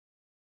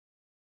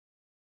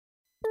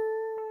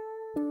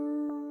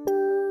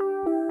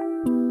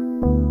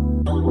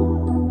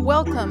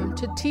Welcome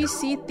to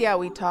TC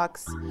Tiawi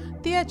Talks.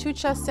 Tia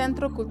Chucha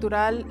Centro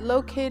Cultural,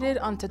 located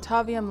on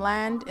Tataviam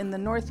land in the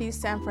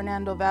northeast San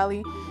Fernando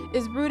Valley,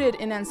 is rooted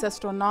in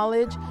ancestral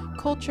knowledge,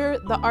 culture,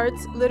 the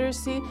arts,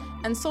 literacy,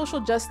 and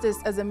social justice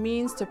as a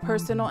means to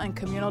personal and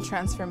communal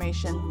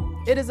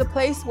transformation. It is a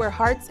place where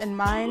hearts and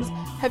minds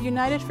have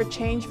united for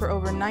change for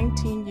over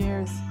 19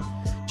 years.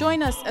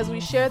 Join us as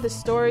we share the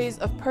stories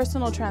of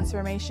personal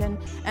transformation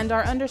and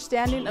our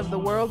understanding of the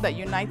world that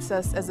unites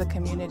us as a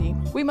community.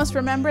 We must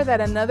remember that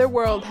another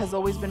world has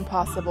always been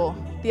possible.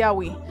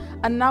 Tiawi,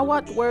 a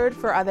Nahuatl word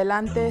for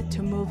adelante,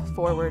 to move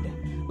forward.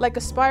 Like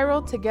a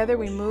spiral, together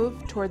we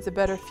move towards a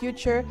better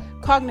future,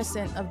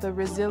 cognizant of the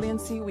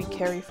resiliency we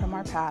carry from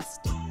our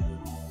past.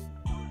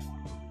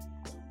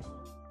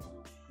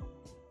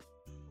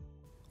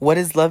 What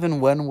is love in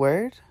one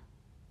word?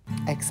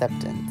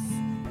 Acceptance.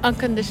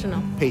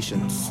 Unconditional.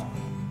 Patience.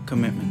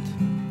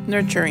 Commitment.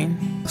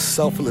 Nurturing.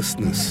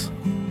 Selflessness.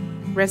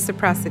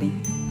 Reciprocity.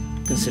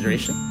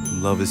 Consideration.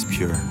 Love is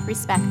pure.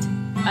 Respect.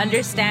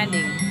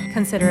 Understanding.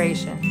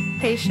 Consideration.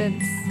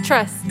 Patience.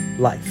 Trust.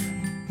 Life.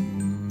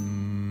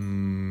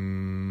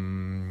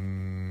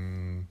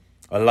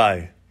 A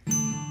lie.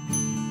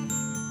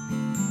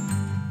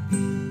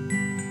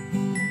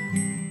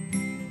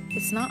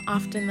 It's not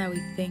often that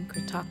we think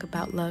or talk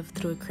about love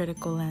through a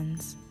critical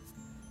lens.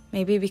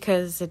 Maybe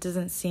because it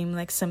doesn't seem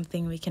like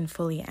something we can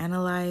fully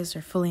analyze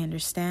or fully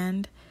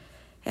understand.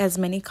 It has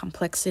many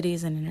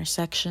complexities and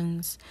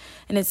intersections,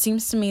 and it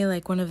seems to me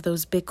like one of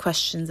those big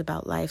questions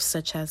about life,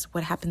 such as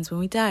what happens when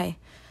we die.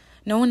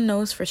 No one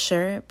knows for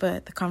sure,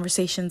 but the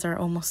conversations are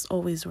almost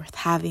always worth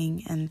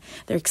having, and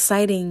they're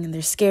exciting, and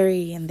they're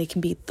scary, and they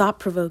can be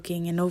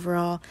thought-provoking, and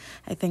overall,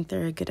 I think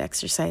they're a good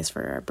exercise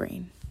for our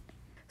brain.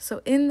 So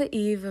in the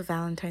eve of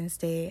Valentine's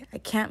Day, I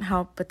can't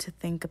help but to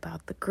think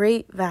about the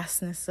great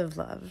vastness of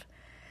love.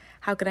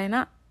 How could I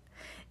not?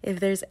 If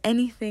there's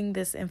anything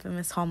this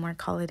infamous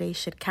Hallmark holiday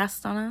should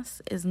cast on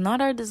us, is not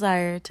our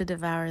desire to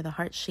devour the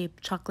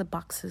heart-shaped chocolate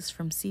boxes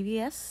from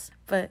CVS,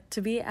 but to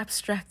be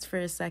abstract for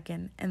a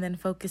second and then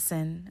focus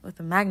in with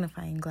a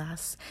magnifying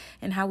glass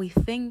in how we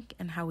think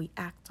and how we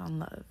act on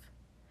love.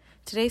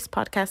 Today's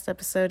podcast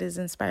episode is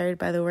inspired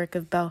by the work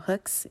of Bell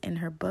Hooks in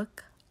her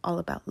book, All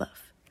About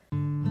Love.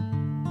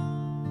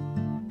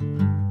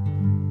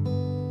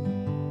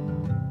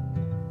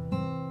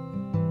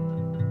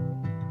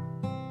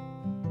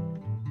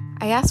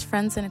 I asked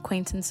friends and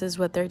acquaintances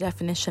what their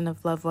definition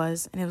of love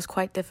was, and it was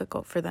quite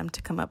difficult for them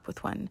to come up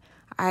with one.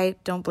 I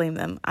don't blame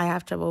them. I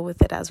have trouble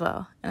with it as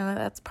well. And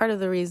that's part of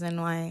the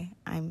reason why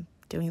I'm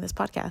doing this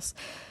podcast.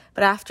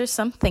 But after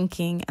some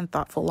thinking and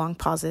thoughtful long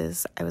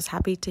pauses, I was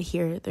happy to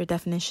hear their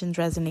definitions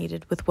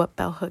resonated with what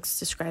Bell Hooks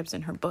describes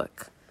in her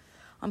book.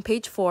 On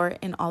page 4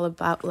 in All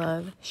About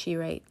Love, she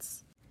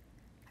writes,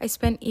 I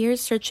spent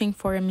years searching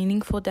for a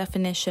meaningful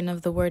definition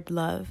of the word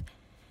love,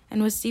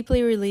 and was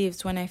deeply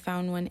relieved when I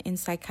found one in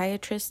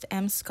psychiatrist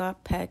M.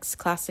 Scott Peck's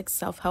classic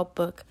self-help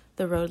book,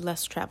 The Road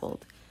Less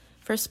Traveled,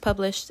 first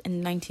published in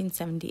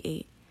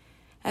 1978.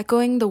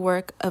 Echoing the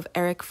work of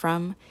Erich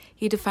Fromm,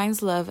 he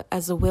defines love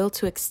as a will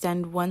to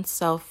extend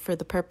oneself for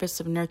the purpose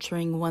of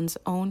nurturing one's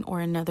own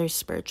or another's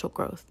spiritual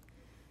growth.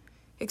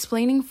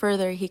 Explaining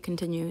further, he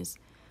continues,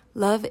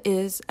 love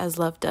is as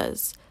love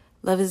does.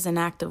 Love is an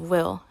act of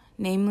will,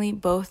 namely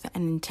both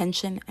an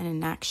intention and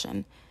an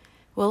action.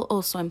 Will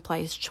also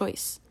implies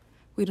choice.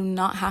 We do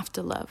not have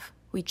to love.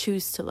 We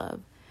choose to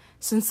love.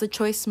 Since the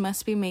choice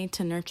must be made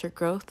to nurture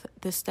growth,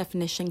 this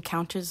definition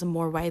counters a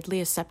more widely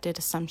accepted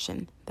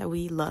assumption that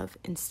we love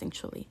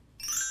instinctually.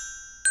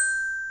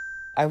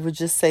 I would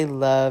just say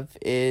love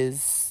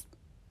is...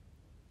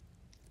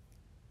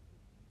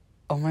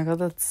 Oh my God,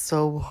 that's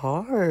so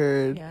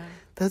hard. Yeah.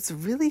 That's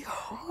really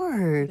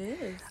hard.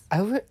 It is.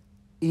 I would...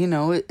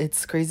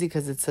 it's crazy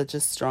because it's such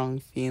a strong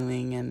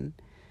feeling, and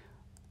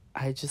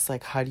I just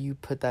how do you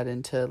put that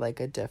into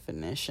a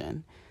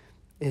definition?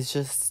 It's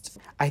just,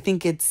 I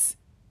think it's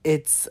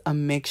a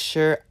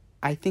mixture.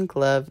 I think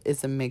love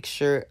is a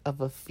mixture of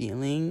a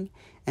feeling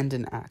and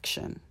an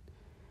action.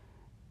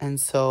 And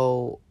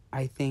so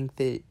I think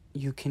that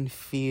you can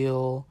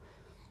feel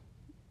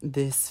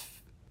this,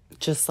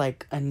 just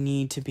a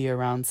need to be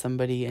around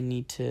somebody, a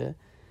need to,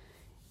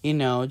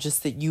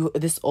 just that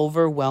this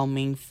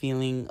overwhelming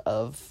feeling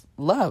of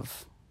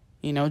love,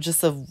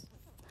 just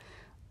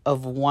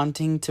of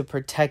wanting to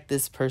protect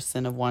this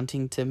person, of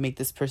wanting to make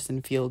this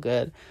person feel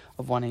good,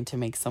 of wanting to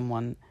make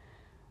someone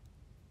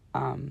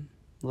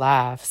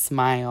laugh,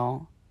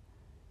 smile.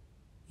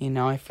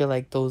 I feel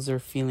like those are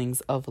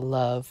feelings of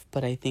love,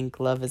 but I think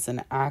love as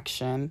an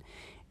action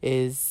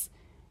is,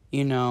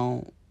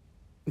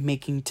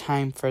 making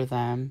time for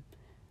them,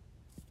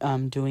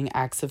 doing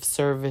acts of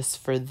service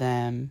for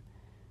them.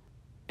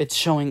 It's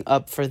showing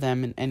up for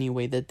them in any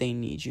way that they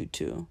need you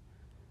to.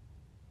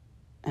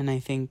 And I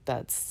think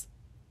that's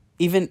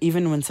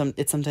even when sometimes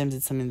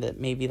it's something that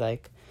maybe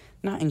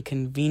not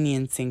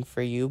inconveniencing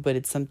for you, but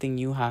it's something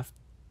you have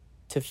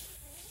to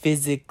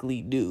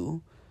physically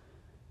do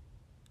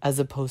as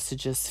opposed to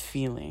just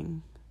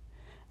feeling.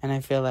 And I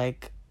feel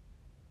like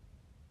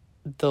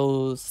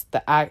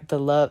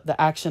the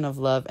action of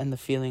love and the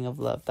feeling of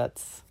love. I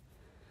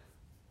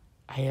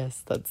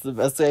guess that's the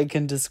best way I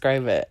can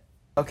describe it.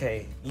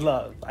 Okay,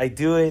 love. I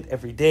do it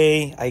every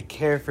day. I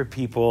care for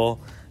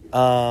people.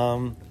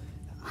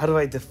 How do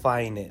I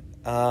define it?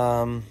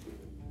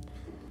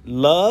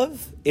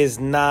 Love is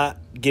not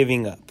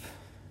giving up.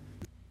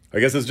 I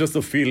guess it's just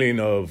a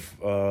feeling of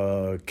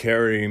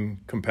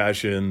caring,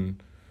 compassion,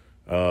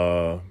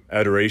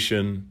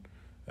 adoration,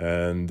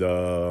 and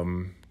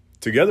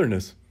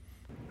togetherness.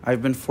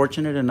 I've been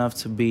fortunate enough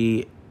to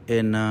be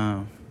in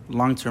a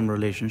long-term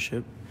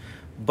relationship.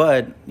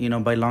 But,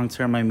 by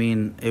long-term, I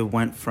mean it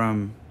went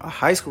from a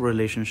high school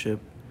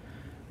relationship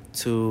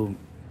to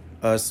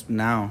us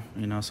now,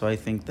 So I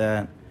think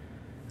that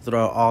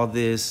throughout all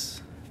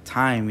this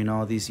time,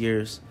 all these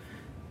years,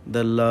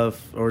 the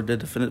love, or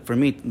for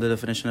me, the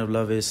definition of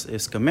love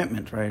is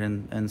commitment, right?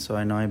 And so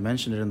I know I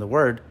mentioned it in the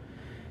word.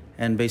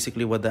 And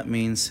basically what that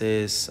means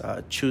is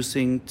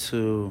choosing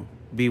to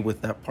be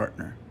with that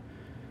partner.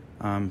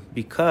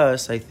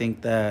 Because I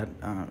think that,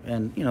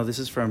 this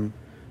is from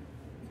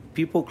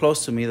people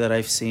close to me that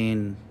I've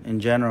seen in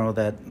general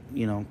that,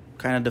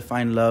 kind of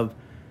define love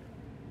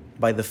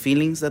by the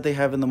feelings that they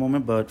have in the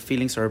moment, but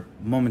feelings are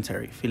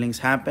momentary. Feelings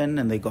happen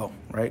and they go,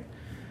 right?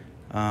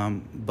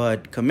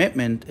 But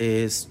commitment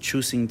is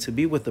choosing to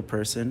be with the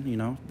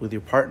person, with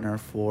your partner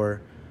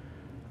for,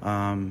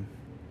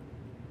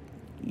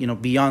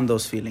 beyond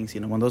those feelings.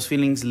 When those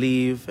feelings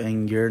leave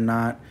and you're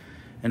not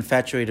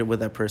infatuated with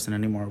that person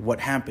anymore,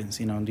 what happens?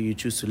 Do you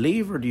choose to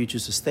leave or do you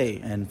choose to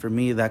stay? And for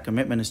me, that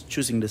commitment is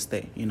choosing to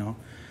stay,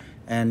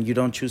 and you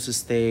don't choose to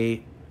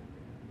stay.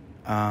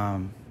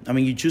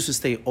 You choose to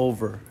stay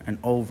over and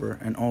over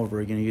and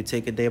over. You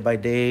take it day by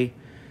day.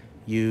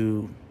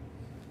 You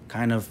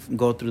kind of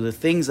go through the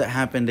things that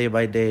happen day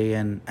by day,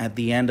 and at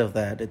the end of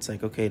that, it's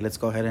like, okay, let's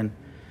go ahead and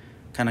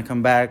kind of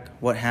come back.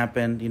 What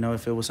happened?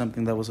 If it was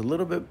something that was a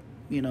little bit,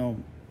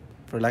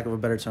 for lack of a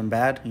better term,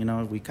 bad.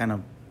 We kind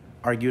of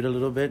argued a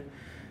little bit.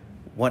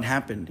 What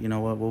happened?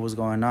 What was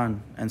going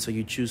on? And so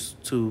you choose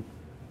to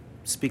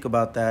speak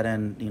about that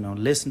and,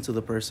 listen to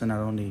the person, not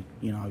only,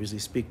 obviously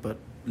speak, but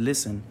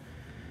listen.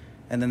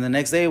 And then the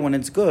next day when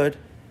it's good,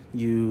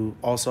 you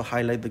also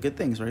highlight the good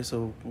things, right?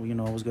 So,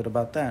 what was good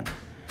about that.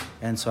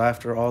 And so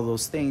after all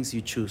those things,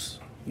 you choose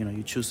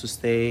to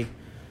stay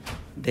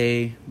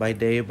day by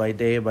day by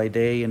day by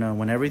day,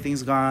 when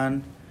everything's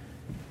gone,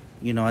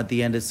 at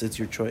the end it's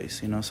your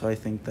choice, So I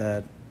think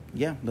that,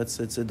 yeah,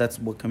 that's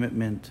what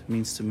commitment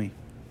means to me.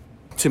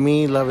 To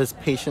me, love is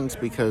patience,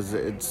 because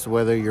it's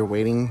whether you're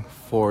waiting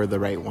for the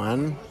right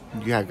one,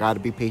 you have got to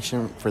be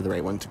patient for the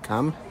right one to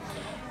come.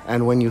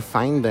 And when you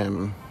find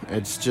them,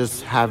 it's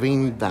just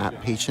having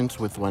that patience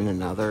with one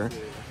another,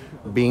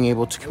 being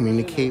able to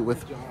communicate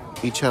with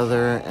each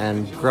other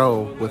and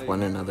grow with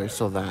one another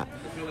so that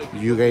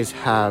you guys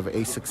have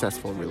a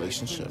successful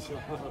relationship.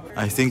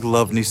 I think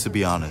love needs to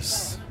be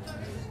honest.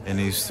 It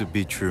needs to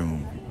be true.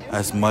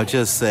 As much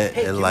as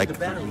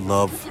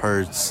love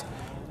hurts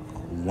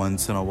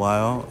once in a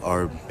while,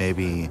 or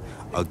maybe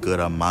a good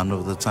amount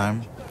of the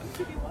time,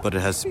 but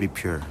it has to be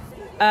pure.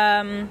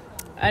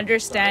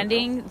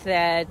 Understanding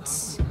that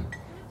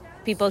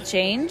people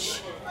change,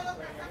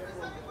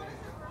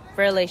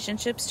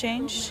 relationships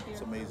change. It's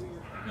amazing.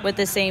 With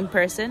the same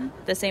person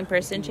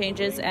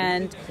changes,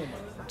 and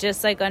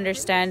just like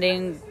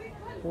understanding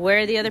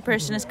where the other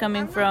person is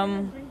coming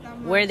from,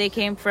 where they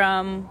came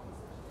from,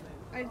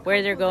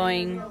 where they're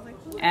going,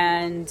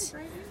 and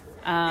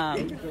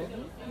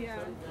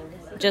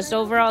just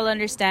overall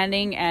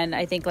understanding. And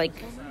I think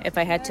if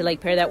I had to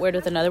pair that word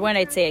with another one,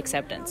 I'd say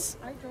acceptance.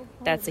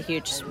 That's a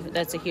huge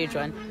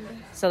one.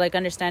 So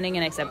understanding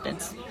and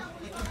acceptance,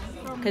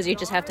 because you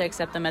just have to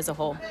accept them as a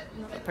whole,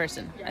 a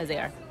person as they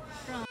are.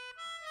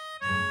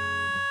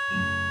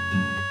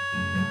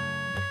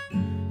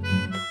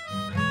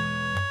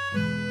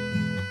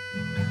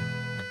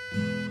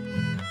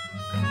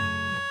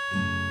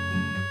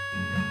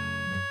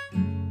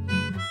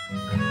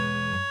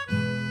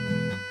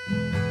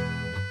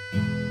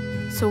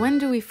 So when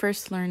do we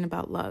first learn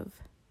about love?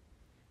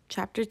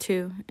 Chapter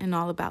 2 in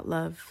All About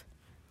Love,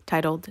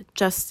 titled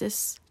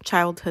Justice,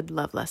 Childhood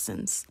Love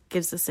Lessons,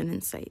 gives us an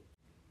insight.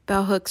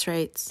 Bell Hooks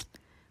writes,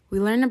 "We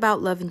learn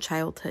about love in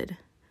childhood.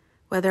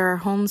 Whether our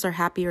homes are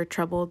happy or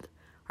troubled,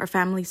 our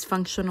families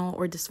functional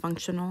or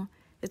dysfunctional,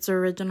 it's our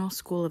original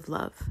school of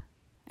love."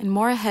 And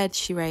more ahead,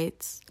 she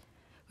writes,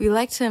 "We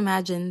like to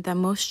imagine that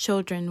most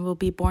children will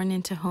be born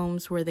into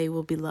homes where they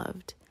will be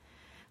loved.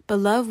 But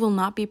love will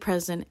not be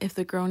present if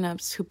the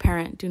grown-ups who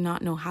parent do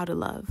not know how to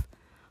love.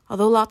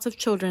 Although lots of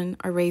children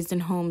are raised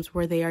in homes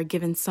where they are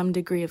given some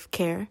degree of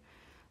care,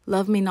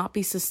 love may not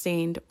be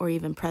sustained or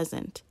even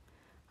present.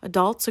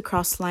 Adults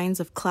across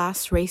lines of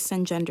class, race,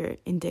 and gender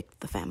indict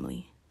the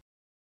family."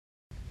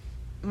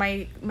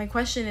 My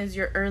question is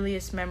your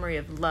earliest memory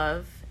of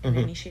love in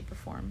any shape or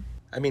form.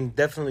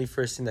 Definitely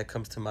first thing that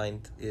comes to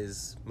mind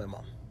is my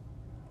mom.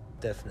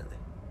 Definitely.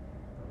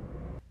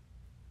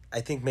 I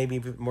think maybe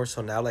more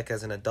so now,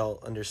 as an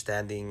adult,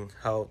 understanding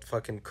how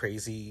fucking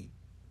crazy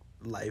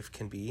life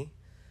can be.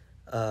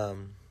 I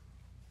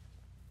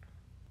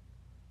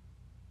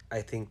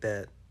think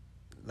that,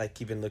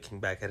 like, even looking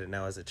back at it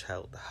now as a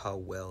child, how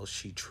well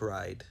she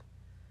tried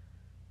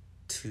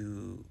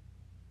to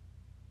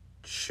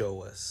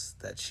show us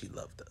that she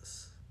loved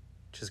us,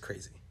 which is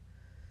crazy.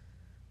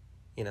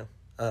 You know,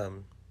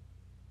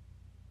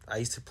 I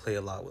used to play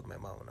a lot with my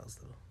mom when I was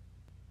little,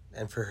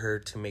 and for her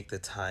to make the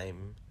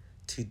time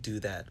to do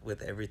that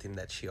with everything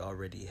that she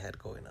already had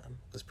going on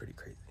was pretty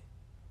crazy.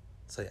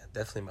 So yeah,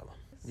 definitely my mom.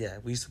 Yeah,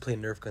 we used to play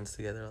Nerf guns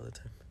together all the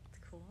time.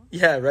 Cool.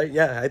 Yeah, right.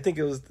 Yeah, I think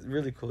it was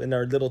really cool. In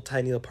our little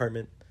tiny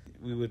apartment,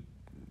 we would,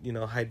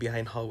 hide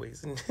behind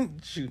hallways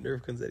and shoot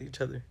Nerf guns at each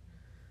other.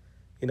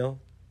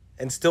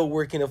 And still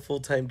working a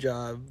full-time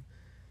job,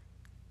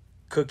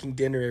 cooking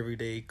dinner every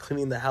day,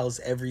 cleaning the house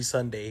every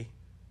Sunday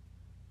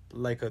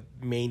like a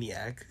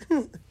maniac,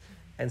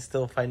 and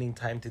still finding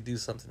time to do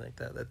something like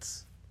that.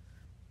 That's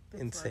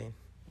insane.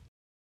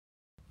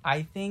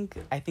 I think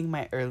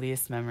my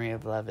earliest memory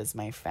of love is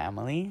my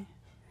family,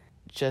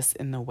 just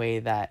in the way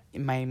that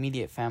in my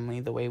immediate family,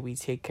 the way we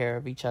take care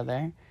of each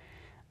other,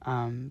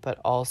 but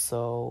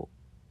also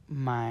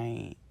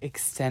my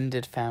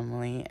extended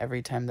family.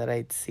 Every time that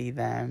I'd see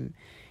them,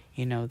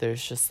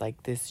 there's just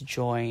like this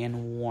joy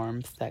and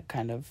warmth that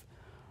kind of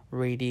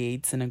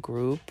radiates in a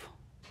group,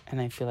 and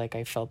I feel like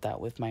I felt that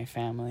with my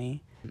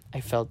family.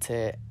 I felt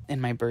it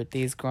in my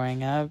birthdays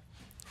growing up,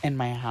 in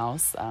my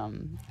house,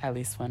 at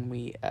least when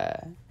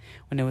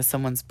it was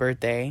someone's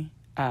birthday,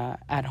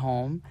 at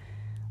home,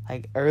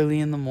 like early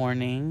in the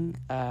morning,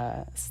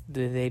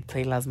 they'd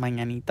play Las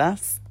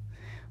Mañanitas,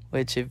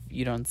 which, if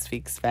you don't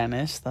speak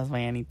Spanish, Las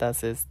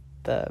Mañanitas is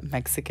the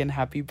Mexican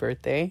happy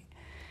birthday.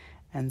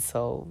 And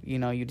so,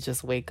 you'd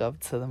just wake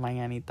up to the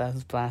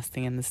Mañanitas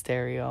blasting in the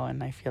stereo,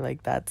 and I feel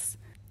like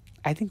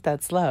I think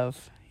that's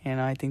love.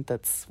 I think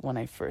that's when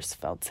I first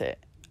felt it.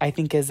 I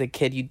think as a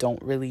kid, you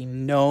don't really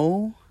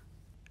know.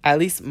 At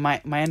least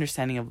my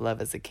understanding of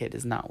love as a kid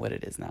is not what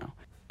it is now.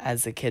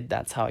 As a kid,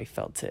 that's how I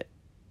felt it.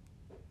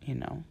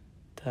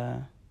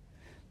 The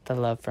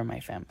love for my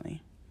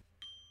family.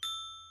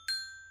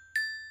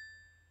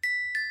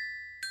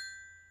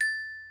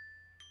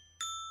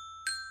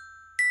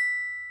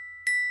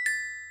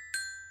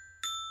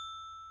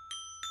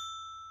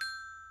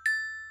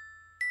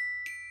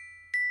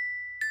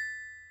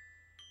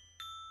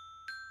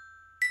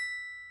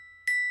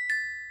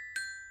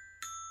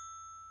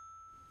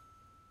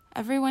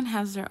 Everyone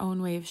has their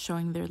own way of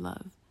showing their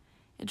love.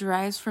 It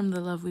derives from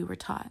the love we were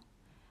taught.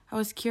 I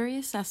was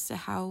curious as to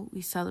how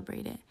we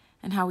celebrate it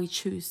and how we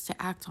choose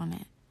to act on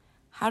it.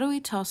 How do we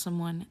tell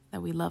someone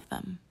that we love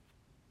them?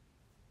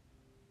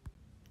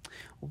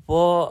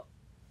 Well,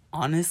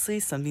 honestly,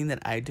 something that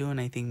I do, and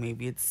I think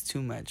maybe it's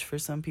too much for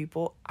some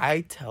people,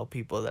 I tell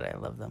people that I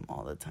love them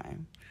all the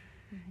time.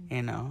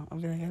 Mm-hmm. I'll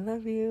be like, I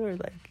love you, or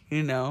like,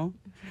 mm-hmm.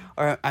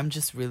 or I'm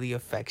just really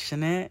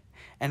affectionate.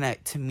 And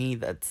to me,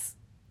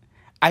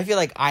 I feel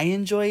like I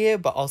enjoy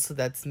it, but also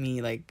that's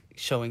me like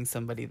showing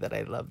somebody that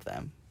I love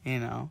them,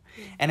 Yeah.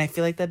 And I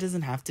feel like that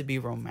doesn't have to be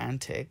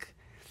romantic.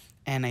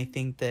 And I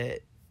think that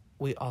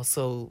we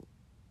also,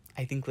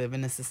 live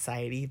in a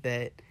society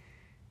that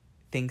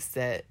thinks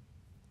that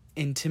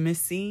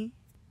intimacy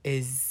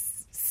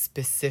is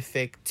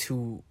specific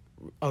to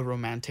a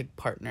romantic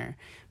partner.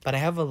 But I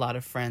have a lot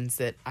of friends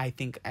that I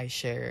think I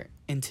share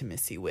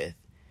intimacy with,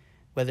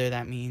 whether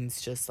that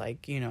means just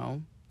like,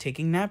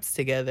 taking naps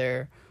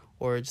together,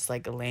 or just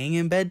like laying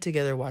in bed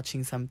together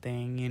watching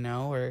something,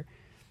 or,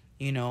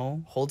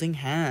 holding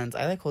hands.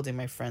 I like holding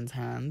my friends'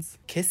 hands.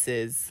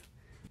 Kisses.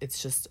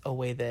 It's just a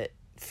way that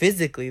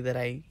physically that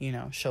I,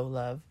 show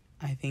love.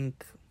 I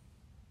think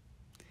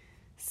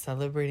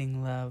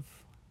celebrating love,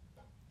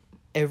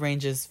 it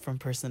ranges from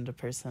person to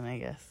person, I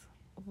guess.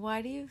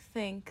 Why do you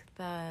think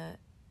that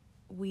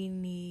we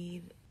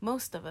need,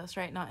 most of us,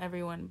 right? Not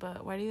everyone,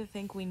 but why do you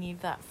think we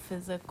need that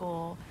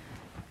physical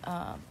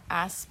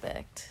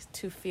aspect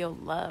to feel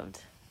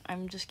loved?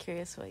 I'm just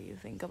curious what you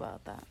think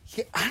about that.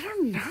 Yeah, I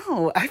don't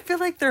know. I feel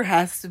like there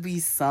has to be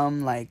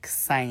some like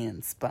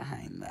science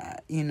behind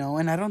that,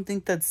 and I don't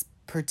think that's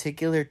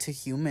particular to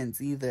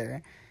humans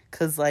either,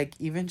 because like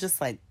even just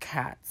like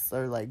cats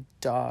or like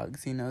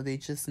dogs, they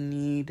just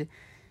need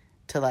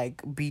to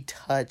like be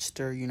touched,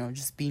 or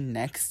just be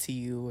next to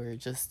you, or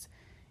just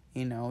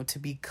to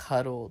be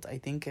cuddled. I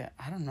think,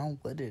 I don't know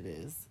what it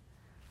is.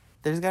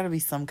 There's got to be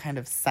some kind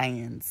of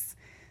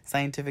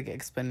scientific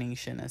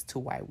explanation as to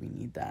why we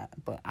need that,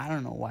 but I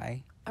don't know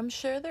why. I'm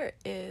sure there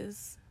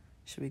is.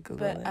 Should we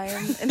Google it? I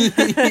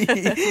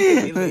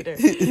am later.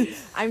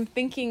 I'm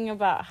thinking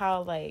about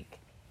how like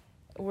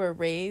we're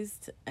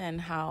raised,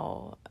 and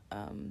how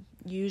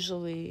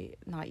usually,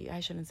 not, I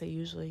shouldn't say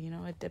usually,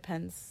 it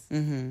depends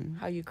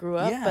how you grew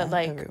up, but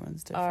like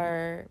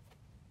our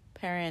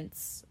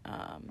parents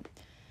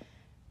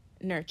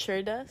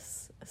nurtured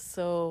us,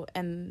 so,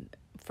 and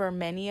for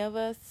many of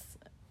us,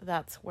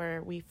 that's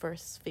where we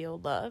first feel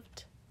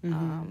loved.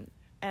 And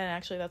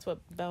actually that's what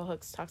Bell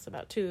Hooks talks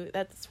about too.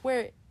 That's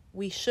where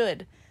we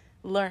should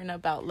learn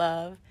about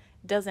love,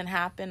 doesn't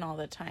happen all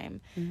the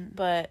time.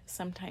 But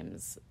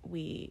sometimes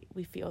we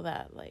feel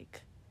that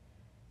like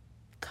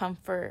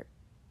comfort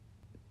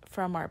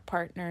from our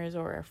partners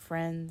or our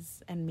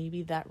friends, and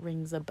maybe that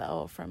rings a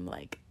bell from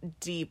like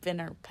deep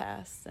in our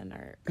past and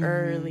our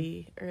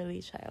early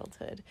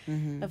childhood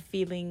of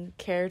feeling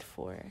cared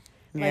for,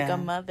 like a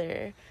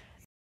mother.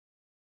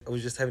 I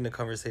was just having a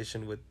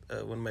conversation with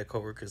one of my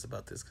coworkers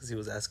about this, because he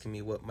was asking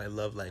me what my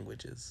love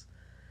language is.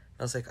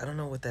 I was like, I don't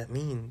know what that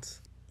means.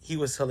 He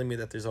was telling me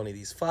that there's only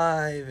these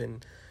 5,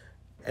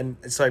 and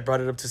so I brought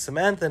it up to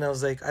Samantha, and I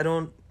was like, I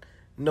don't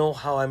know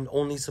how I'm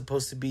only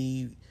supposed to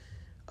be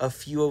a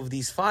few of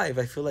these 5.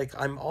 I feel like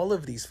I'm all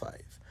of these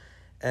 5.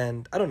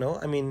 And I don't know.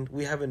 I mean,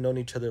 we haven't known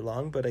each other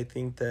long, but I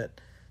think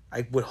that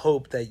I would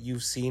hope that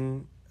you've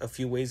seen a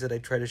few ways that I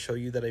try to show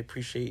you that I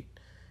appreciate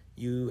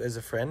you as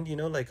a friend, you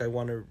know, like I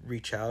want to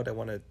reach out, I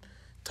want to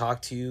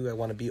talk to you, I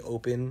want to be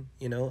open,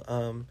 you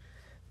know.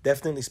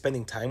 Definitely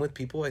spending time with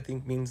people I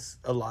think means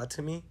a lot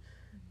to me.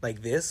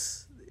 Like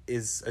this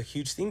is a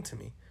huge thing to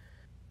me.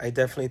 I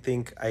definitely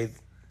think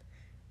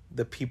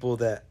the people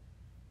that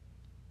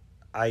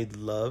I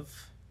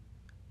love,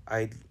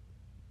 I'd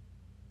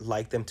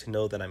like them to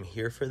know that I'm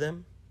here for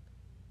them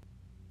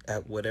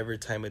at whatever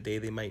time of day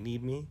they might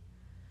need me.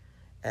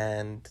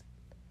 And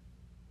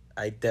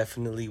I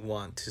definitely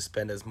want to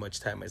spend as much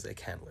time as I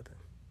can with them.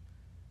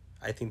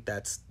 I think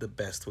that's the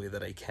best way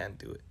that I can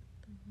do it.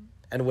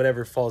 And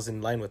whatever falls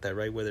in line with that,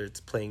 right? Whether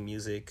it's playing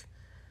music,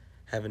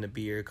 having a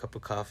beer, a cup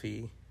of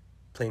coffee,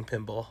 playing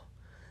pinball.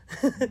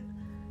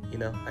 You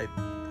know, I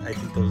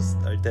think those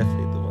are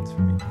definitely the ones for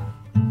me.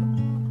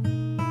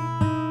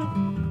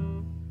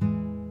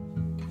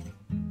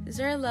 Is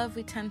there a love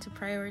we tend to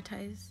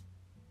prioritize?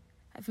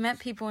 I've met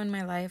people in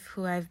my life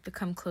who I've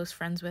become close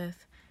friends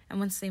with, and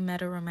once they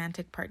met a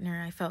romantic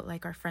partner, I felt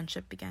like our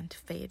friendship began to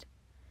fade.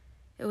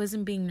 It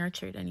wasn't being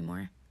nurtured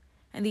anymore.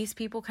 And these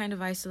people kind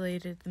of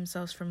isolated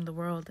themselves from the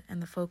world,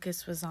 and the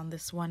focus was on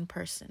this one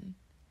person.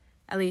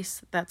 At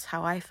least, that's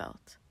how I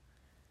felt.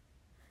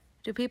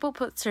 Do people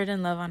put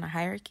certain love on a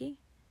hierarchy?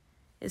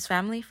 Is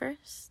family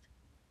first?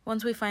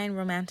 Once we find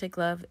romantic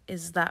love,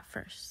 is that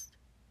first?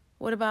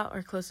 What about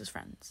our closest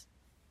friends?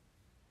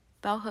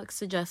 Bell Hooks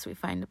suggests we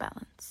find a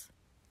balance.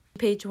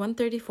 Page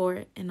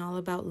 134 in All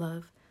About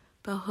Love,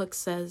 Bell Hooks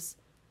says,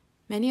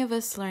 "Many of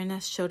us learn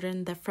as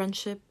children that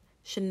friendship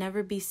should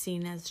never be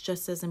seen as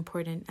just as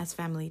important as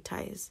family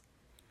ties.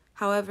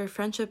 However,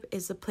 friendship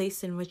is the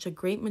place in which a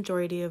great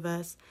majority of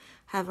us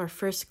have our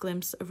first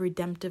glimpse of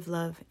redemptive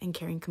love and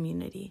caring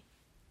community.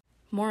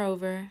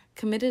 Moreover,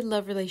 committed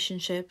love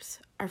relationships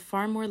are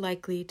far more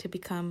likely to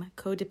become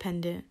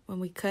codependent when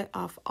we cut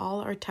off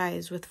all our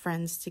ties with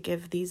friends to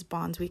give these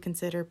bonds we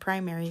consider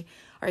primary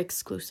our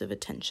exclusive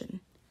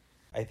attention."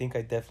 I think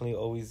I definitely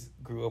always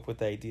grew up with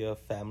the idea of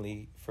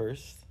family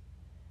first.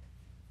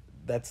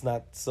 That's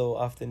not so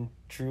often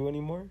true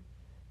anymore,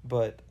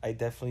 but I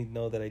definitely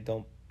know that I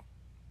don't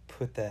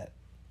put that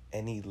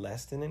any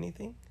less than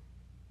anything.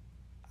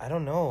 I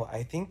don't know.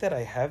 I think that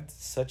I have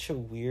such a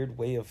weird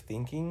way of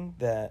thinking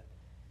that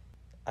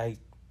I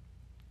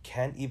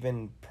can't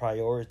even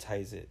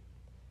prioritize it.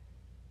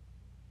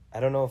 I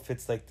don't know if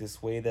it's like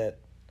this way that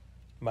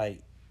my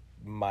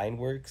mind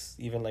works,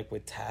 even like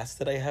with tasks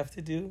that I have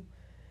to do,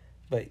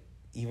 but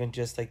even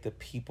just like the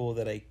people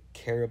that I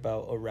care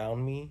about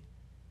around me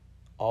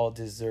all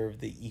deserve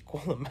the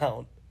equal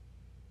amount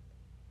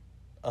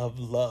of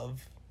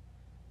love.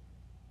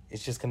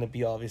 It's just going to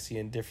be obviously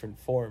in different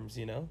forms,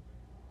 you know?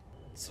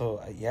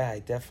 So, yeah, I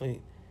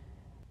definitely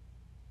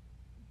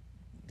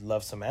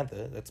love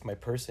Samantha. That's my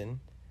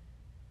person.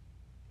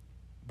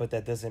 But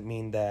that doesn't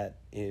mean that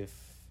if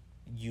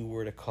you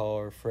were to call,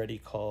 or Freddie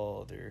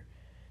called, or,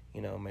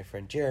 you know, my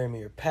friend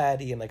Jeremy or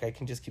Patty, and like I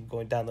can just keep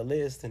going down the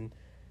list, and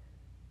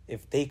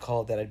if they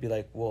called, that I'd be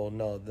like, well,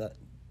 no, that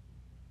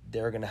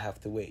they're going to have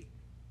to wait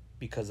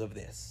because of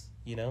this,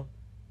 you know?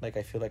 Like,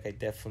 I feel like I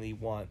definitely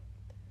want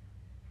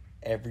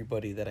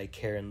everybody that I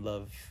care and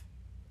love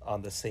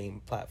on the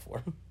same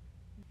platform.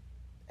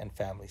 And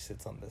family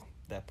sits on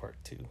that part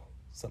too,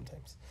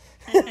 sometimes.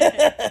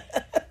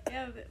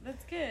 Yeah,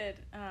 that's good.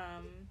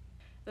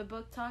 The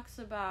book talks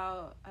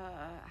about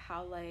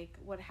how, like,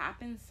 what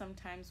happens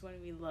sometimes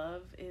when we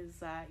love is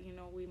that, you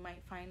know, we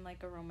might find,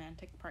 like, a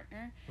romantic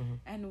partner,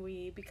 and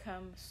we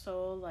become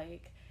so,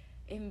 like,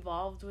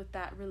 involved with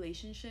that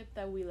relationship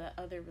that we let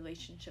other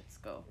relationships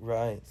go.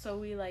 Right. So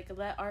we, like,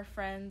 let our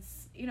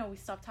friends, you know, we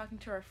stop talking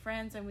to our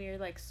friends, and we are,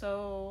 like,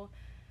 so,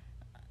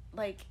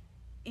 like,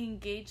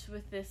 engaged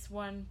with this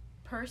one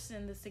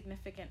person, the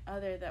significant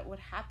other, that what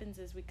happens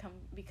is we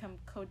become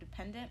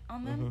codependent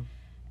on them.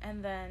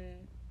 And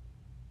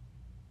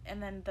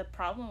then the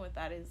problem with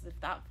that is if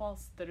that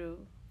falls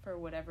through for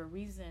whatever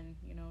reason,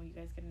 you know, you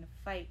guys get in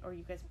a fight or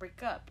you guys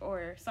break up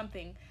or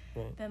something,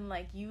 then,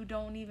 like, you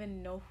don't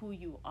even know who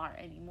you are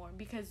anymore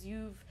because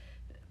you've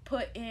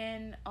put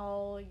in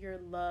all your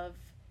love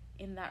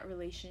in that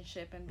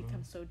relationship and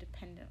become so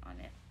dependent on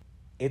it.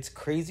 It's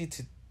crazy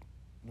to,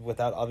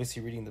 without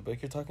obviously reading the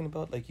book you're talking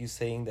about, like you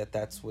saying that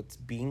that's what's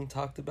being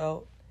talked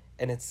about,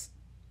 and it's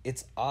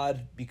it's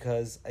odd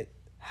because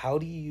how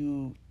do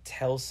you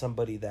tell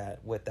somebody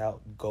that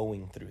without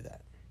going through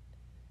that?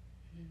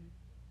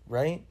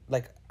 Right?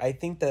 Like, I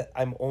think that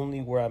I'm only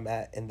where I'm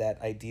at in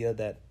that idea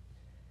that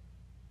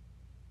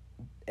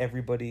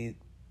everybody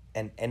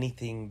and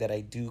anything that I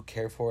do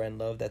care for and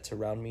love that's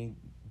around me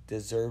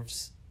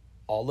deserves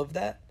all of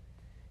that,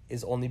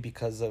 is only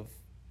because of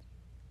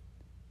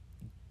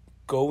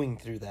going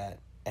through that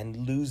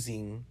and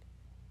losing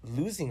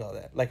all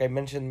that. Like I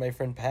mentioned my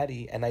friend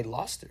Patty, and I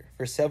lost her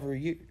for several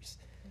years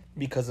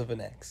because of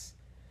an ex.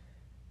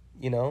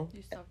 You know?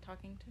 You stopped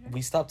talking to her?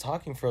 We stopped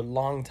talking for a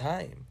long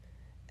time.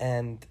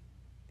 And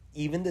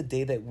even the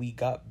day that we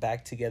got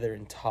back together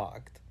and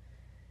talked,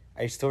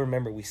 I still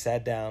remember we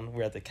sat down, we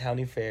were at the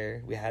county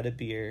fair, we had a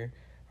beer,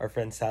 our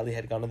friend Sally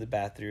had gone to the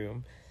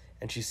bathroom,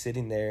 and she's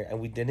sitting there, and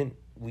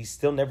we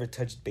still never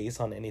touched base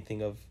on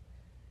anything of,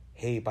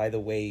 hey, by the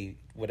way,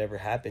 whatever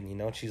happened, you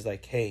know? And she's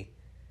like, hey,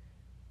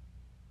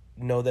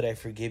 know that I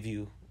forgive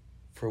you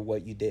for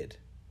what you did,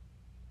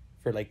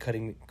 for like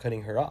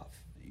cutting her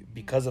off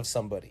because of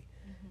somebody.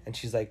 And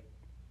she's like,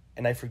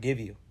 and I forgive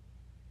you.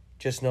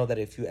 Just know that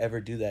if you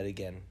ever do that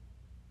again,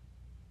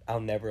 I'll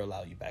never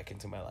allow you back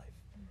into my life.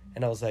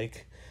 And I was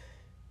like,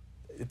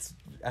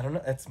 I don't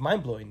know, it's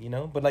mind-blowing, you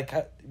know? But like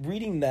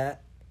reading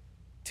that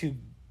to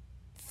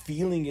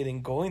feeling it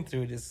and going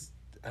through it is,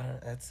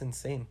 that's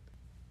insane.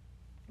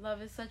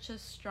 Love is such a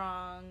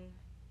strong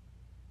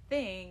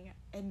thing,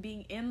 and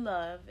being in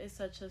love is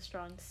such a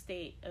strong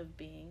state of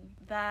being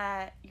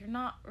that you're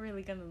not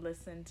really going to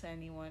listen to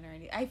anyone or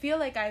anything. I feel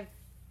like I've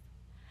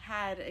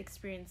had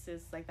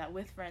experiences like that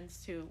with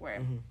friends too,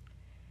 where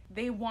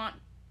they want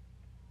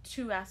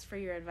to ask for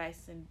your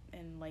advice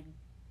and like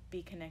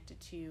be connected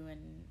to you,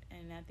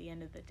 and at the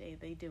end of the day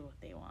they do what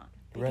they want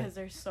because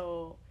they're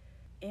so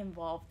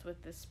involved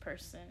with this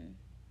person.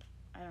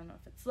 I don't know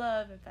if it's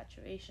love,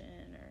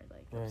 infatuation, or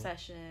like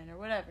obsession or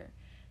whatever,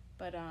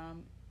 but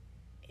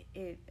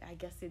I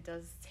guess it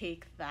does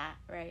take that,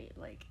 right?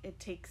 Like it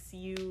takes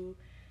you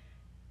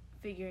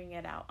figuring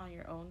it out on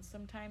your own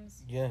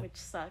sometimes, which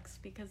sucks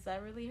because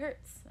that really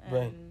hurts.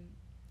 And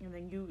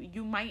then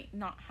you might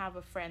not have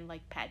a friend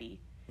like Patty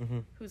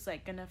who's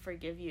like gonna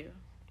forgive you.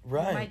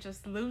 Right. You might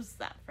just lose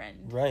that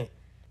friend. Right.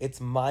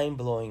 It's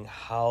mind-blowing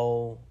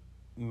how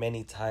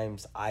many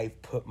times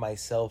I've put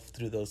myself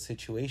through those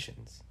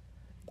situations.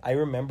 I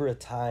remember a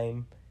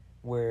time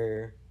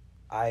where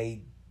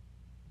I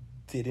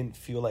didn't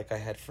feel like I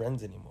had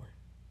friends anymore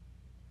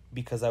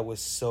because I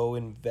was so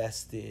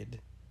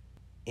invested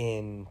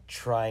in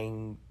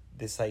trying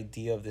this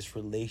idea of this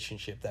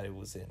relationship that I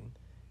was in,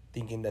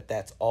 thinking that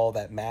that's all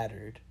that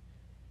mattered,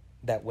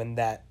 that when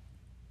that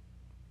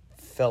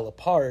fell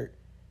apart,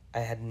 I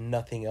had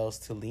nothing else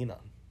to lean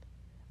on.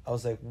 I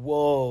was like,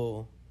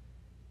 whoa,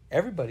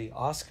 everybody,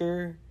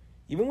 Oscar,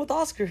 even with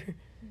Oscar,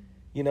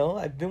 you know,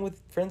 I've been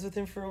friends with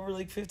him for over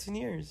like 15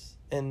 years.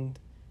 And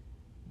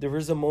there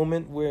was a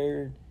moment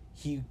where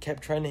he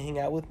kept trying to hang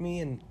out with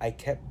me and I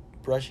kept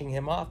brushing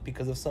him off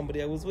because of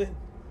somebody I was with.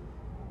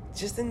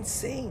 It's just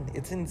insane.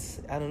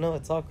 I don't know,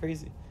 it's all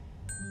crazy.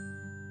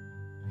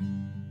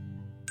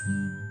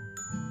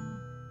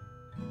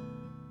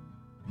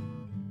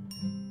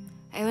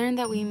 I learned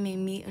that we may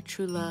meet a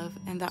true love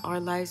and that our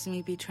lives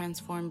may be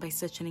transformed by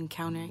such an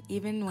encounter,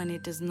 even when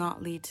it does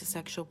not lead to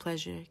sexual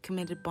pleasure,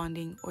 committed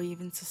bonding, or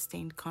even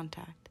sustained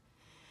contact.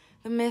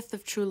 The myth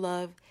of true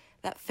love,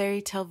 that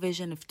fairy tale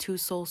vision of two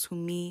souls who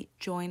meet,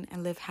 join,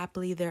 and live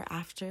happily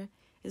thereafter,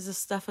 is the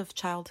stuff of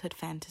childhood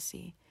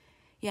fantasy.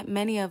 Yet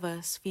many of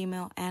us,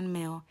 female and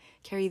male,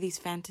 carry these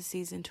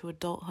fantasies into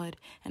adulthood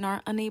and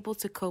are unable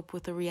to cope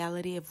with the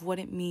reality of what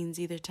it means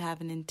either to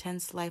have an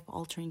intense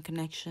life-altering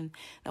connection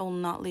that will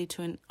not lead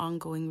to an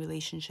ongoing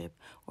relationship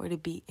or to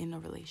be in a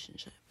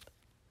relationship.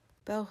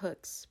 Bell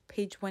Hooks,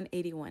 page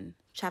 181,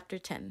 chapter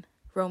 10,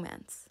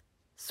 Romance,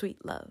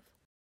 Sweet Love.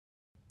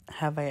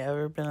 Have I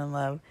ever been in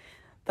love?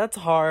 That's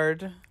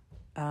hard,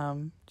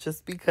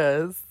 just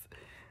because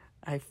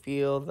I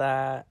feel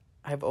that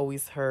I've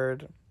always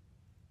heard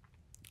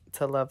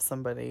to love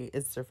somebody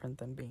is different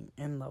than being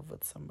in love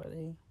with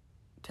somebody.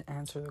 To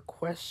answer the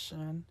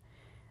question,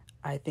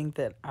 I think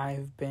that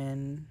I've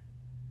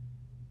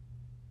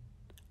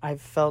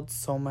felt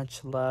so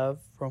much love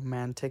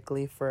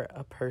romantically for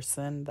a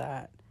person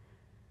that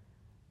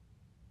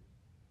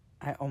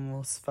I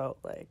almost felt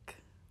like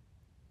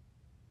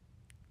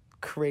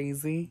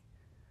crazy.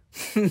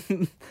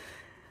 Just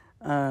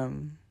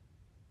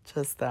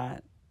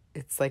that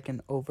it's like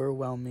an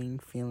overwhelming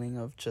feeling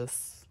of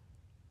just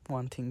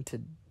wanting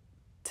to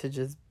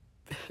just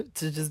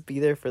be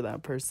there for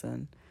that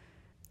person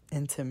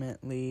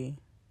intimately,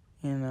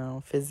 you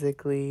know,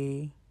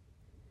 physically,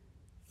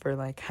 for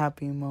like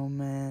happy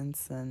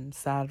moments and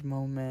sad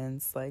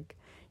moments. Like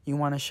you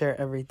want to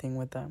share everything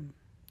with them.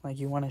 Like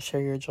you want to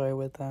share your joy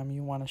with them.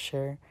 You want to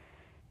share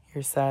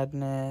your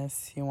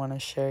sadness. You want to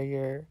share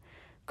your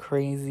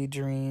crazy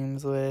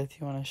dreams with.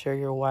 You want to share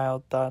your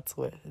wild thoughts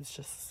with. It's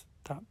just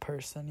that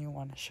person you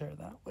want to share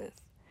that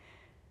with.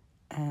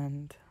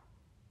 And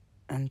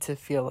and to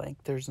feel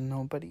like there's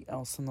nobody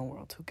else in the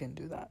world who can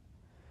do that.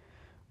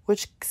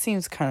 Which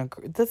seems kind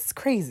of... That's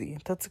crazy.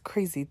 That's a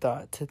crazy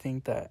thought to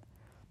think that.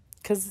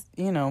 Because,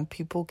 you know,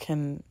 people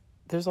can...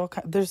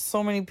 There's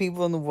so many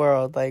people in the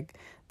world. Like,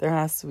 there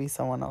has to be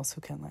someone else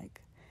who can, like,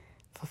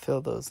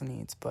 fulfill those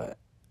needs. But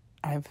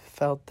I've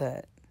felt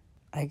that,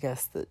 I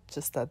guess,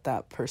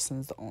 that person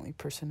is the only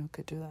person who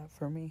could do that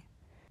for me.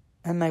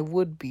 And I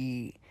would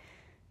be,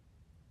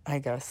 I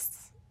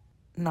guess,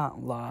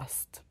 not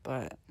lost,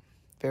 but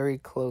very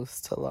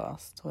close to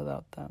lost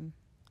without them.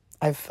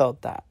 I've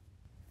felt that.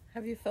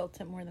 Have you felt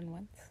it more than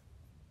once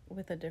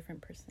with a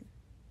different person?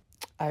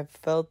 I've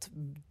felt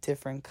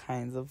different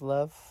kinds of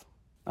love.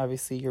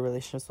 Obviously, your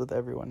relationships with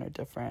everyone are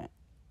different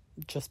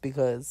just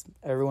because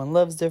everyone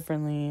loves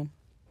differently.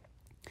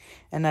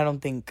 And I don't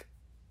think,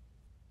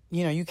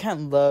 you know, you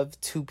can't love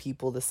two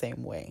people the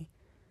same way.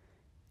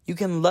 You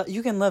can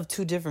love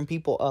two different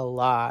people a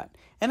lot.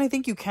 And I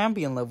think you can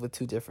be in love with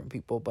two different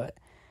people, but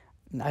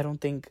I don't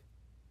think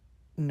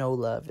no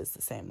love is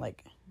the same.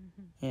 Like,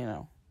 you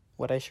know,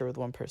 what I share with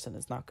one person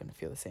is not going to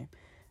feel the same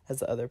as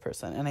the other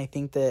person. And I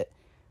think that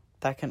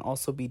can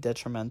also be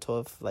detrimental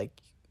of, like,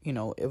 you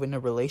know, in a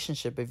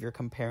relationship, if you're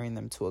comparing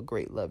them to a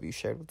great love you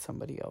shared with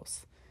somebody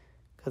else,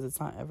 because it's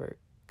not ever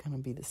going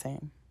to be the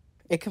same.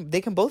 They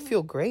can both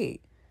feel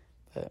great,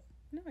 but...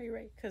 No, you're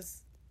right,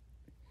 because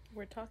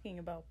we're talking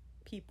about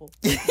people.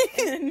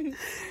 And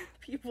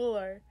people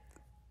are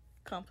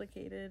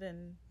complicated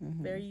and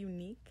very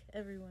unique.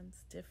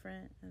 Everyone's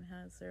different and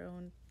has their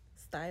own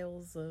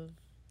styles of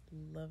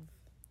love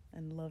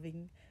and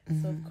loving.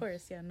 So of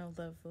course, yeah, no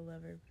love will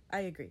ever...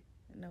 I agree.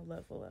 No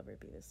love will ever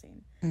be the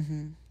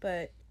same.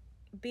 But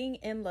being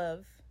in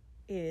love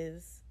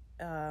is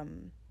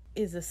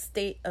a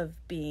state of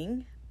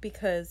being,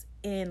 because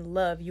in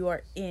love you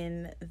are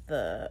in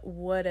the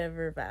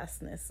whatever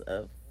vastness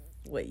of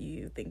what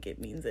you think it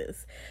means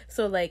is.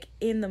 So like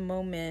in the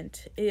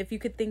moment, if you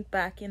could think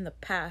back in the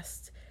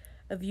past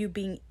of you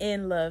being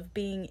in love,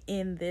 being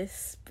in this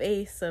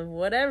space of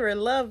whatever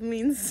love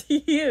means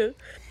to you.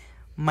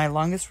 My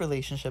longest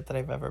relationship that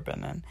I've ever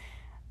been in,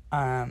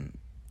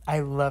 I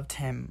loved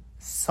him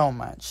so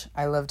much.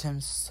 I loved him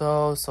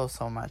so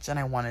much. And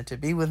I wanted to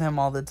be with him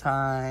all the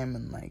time.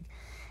 And, like,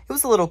 it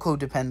was a little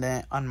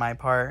codependent on my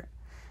part.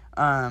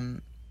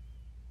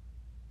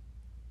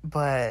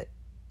 But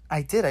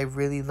I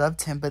really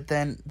loved him. But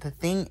then the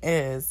thing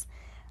is,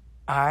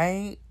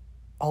 I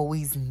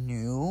always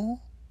knew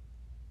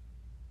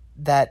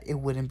that it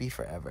wouldn't be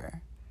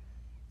forever.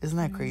 Isn't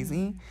that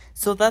crazy?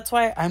 So that's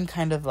why I'm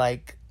kind of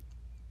like,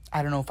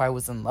 I don't know if I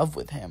was in love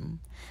with him.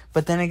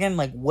 But then again,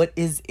 like, what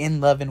is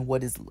in love and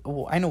what is...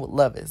 Well, I know what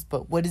love is,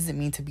 but what does it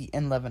mean to be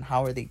in love and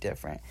how are they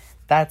different?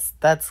 That's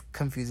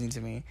confusing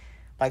to me.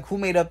 Like, who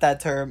made up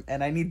that term?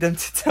 And I need them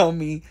to tell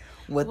me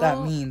what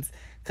that means.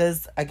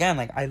 Because, again,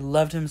 like, I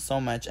loved him so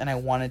much and I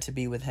wanted to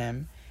be with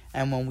him.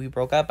 And when we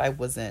broke up, I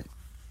wasn't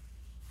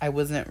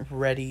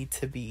ready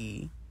to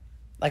be...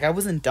 Like, I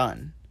wasn't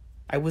done.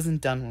 I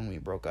wasn't done when we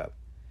broke up.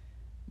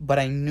 But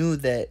I knew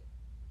that...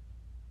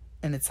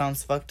 And it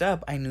sounds fucked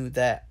up. I knew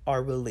that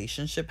our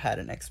relationship had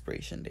an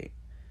expiration date.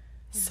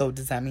 So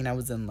does that mean I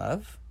was in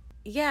love?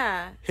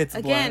 Yeah. It's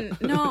again,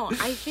 no,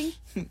 I think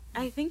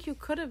you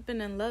could have been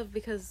in love,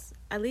 because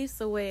at least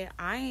the way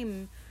I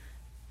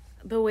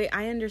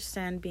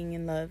understand being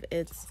in love,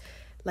 it's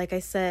like I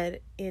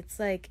said, it's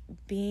like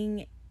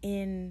being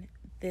in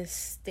the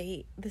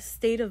state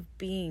of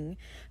being.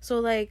 So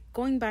like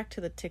going back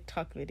to the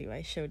TikTok video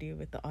I showed you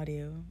with the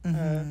audio,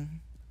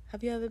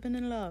 have you ever been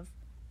in love?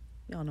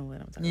 Y'all know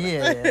what I'm talking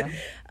about.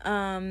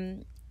 Yeah.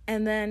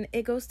 And then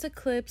it goes to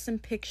clips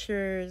and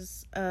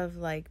pictures of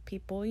like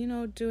people, you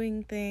know,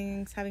 doing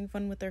things, having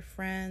fun with their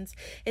friends.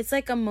 It's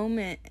like a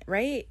moment,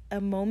 right? A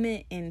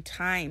moment in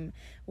time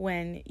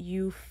when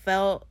you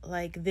felt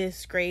like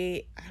this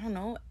great, I don't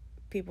know,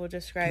 people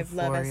describe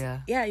love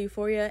as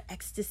euphoria,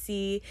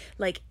 ecstasy,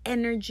 like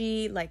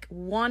energy, like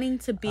wanting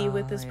to be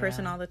with this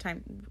person all the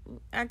time.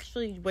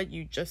 Actually, what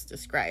you just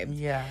described.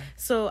 Yeah.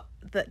 So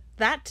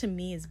that to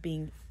me is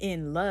being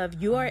in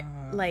love. You are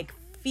like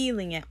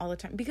feeling it all the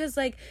time, because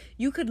like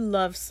you could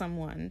love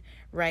someone,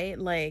 right?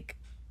 Like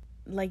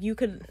you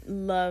could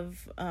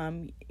love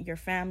your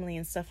family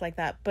and stuff like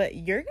that, but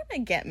you're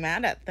gonna get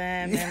mad at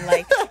them, and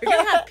like you're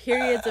gonna have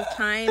periods of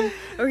time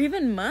or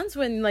even months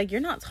when like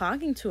you're not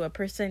talking to a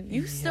person.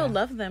 You still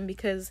love them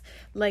because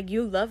like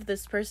you love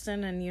this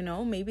person, and you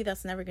know maybe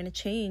that's never gonna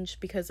change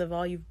because of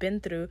all you've been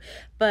through.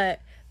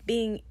 But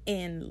being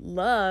in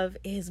love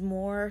is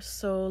more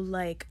so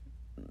like,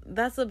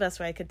 that's the best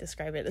way I could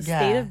describe it, a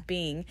state of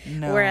being,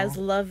 whereas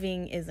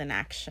loving is an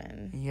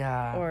action.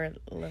 Or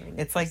loving,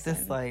 it's like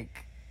this like,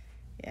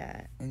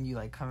 and you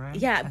like come around,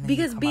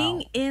 because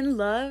being in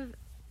love,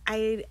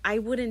 I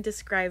wouldn't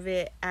describe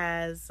it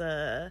as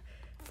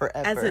forever,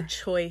 as a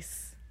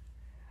choice.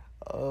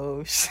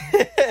 Oh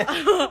shit. Shit.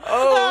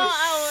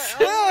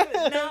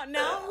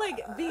 Now like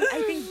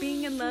I think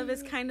being in love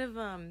is kind of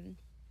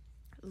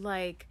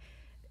like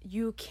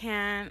you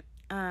can't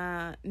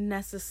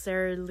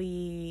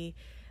necessarily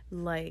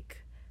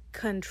like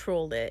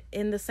control it,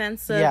 in the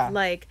sense of Yeah.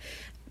 like,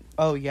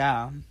 Oh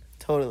yeah,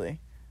 totally.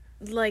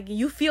 like,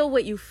 you feel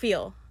what you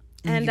feel.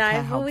 And you can't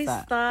I've help always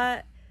that.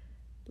 thought,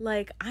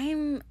 like,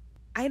 I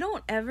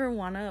don't ever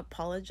want to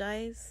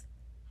apologize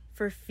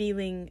for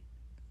feeling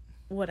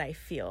what I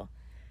feel.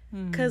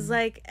 Because,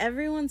 like,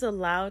 everyone's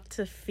allowed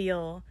to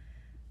feel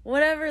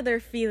whatever they're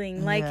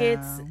feeling. Like,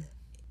 it's,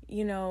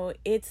 you know,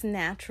 it's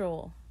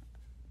natural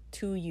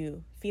to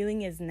you.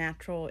 Feeling is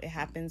natural. It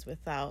happens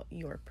without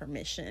your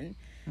permission,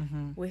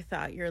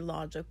 without your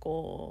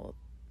logical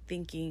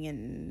thinking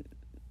and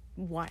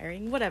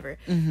wiring, whatever.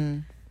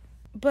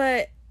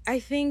 But I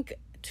think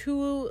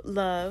to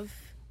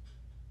love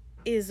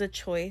is a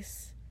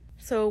choice.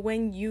 So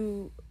when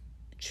you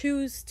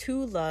choose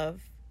to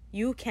love,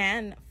 you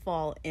can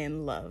fall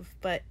in love,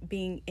 but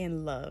being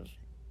in love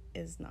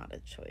is not a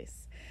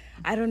choice.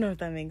 I don't know if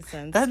that makes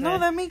sense. No,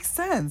 that makes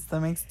sense. That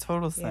makes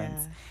total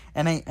sense.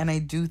 Yeah. And I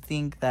do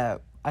think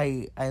that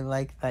I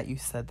like that you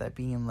said that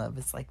being in love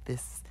is like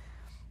this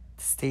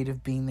state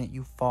of being that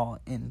you fall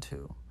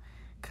into,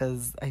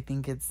 because I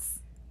think it's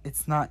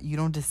not, you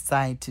don't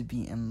decide to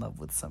be in love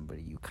with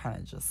somebody. You kind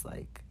of just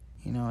like,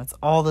 you know, it's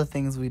all the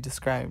things we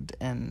described.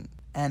 And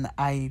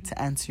to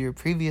answer your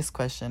previous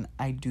question,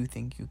 I do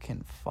think you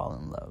can fall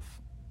in love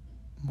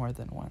more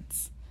than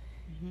once.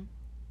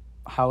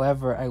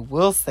 However, I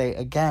will say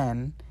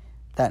again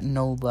that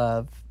no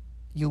love,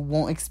 you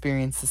won't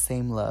experience the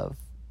same love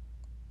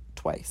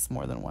twice,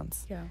 more than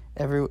once. Yeah.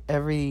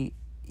 Every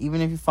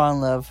even if you fall in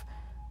love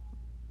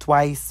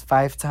twice,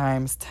 5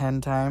 times,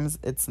 10 times,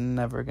 it's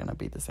never gonna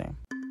be the same.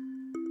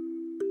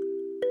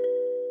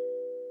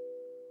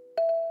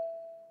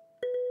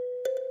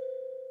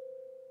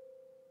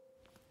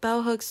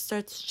 Bell Hooks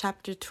starts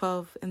chapter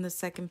 12 in the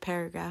second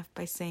paragraph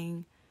by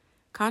saying,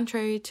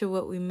 "Contrary to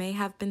what we may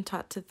have been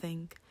taught to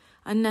think,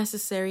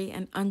 unnecessary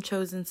and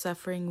unchosen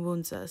suffering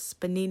wounds us,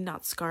 but need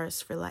not scar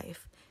us for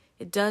life.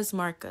 It does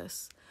mark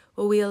us.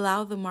 What we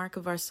allow the mark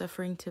of our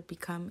suffering to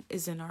become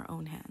is in our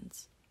own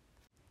hands."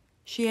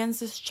 She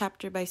ends this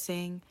chapter by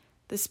saying,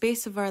 "The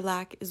space of our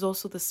lack is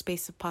also the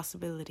space of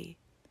possibility.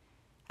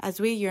 As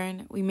we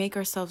yearn, we make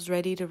ourselves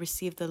ready to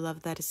receive the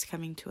love that is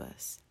coming to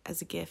us, as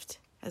a gift,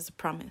 as a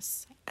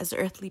promise, as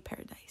earthly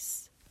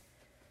paradise."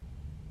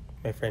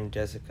 My friend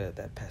Jessica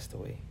that passed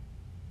away,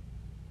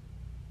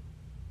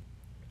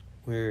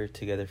 we were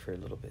together for a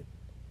little bit,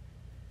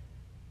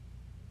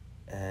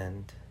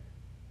 and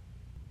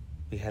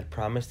we had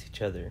promised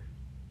each other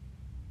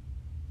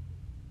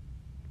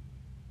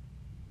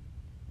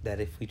that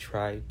if we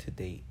tried to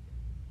date,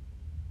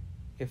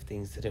 if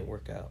things didn't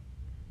work out,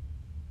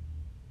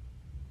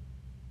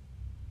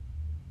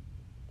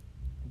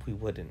 we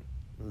wouldn't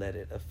let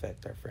it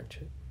affect our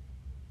friendship.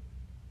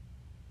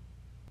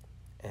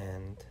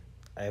 And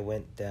I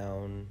went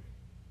down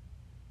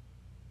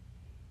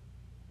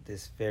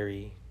this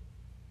very,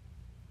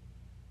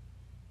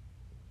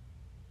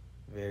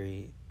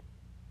 very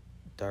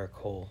dark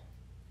hole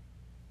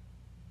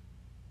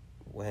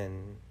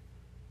when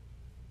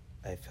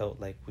I felt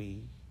like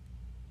we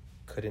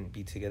couldn't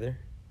be together.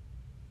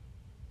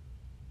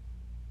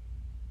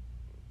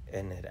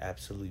 And it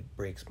absolutely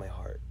breaks my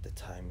heart, the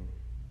time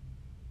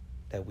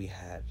that we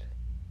had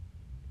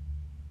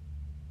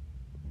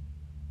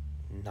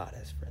not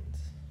as friends.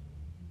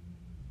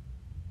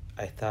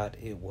 I thought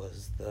it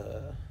was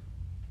the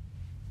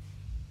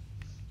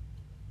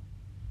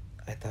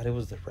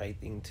right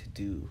thing to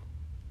do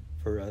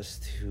for us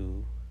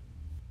to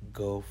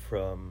go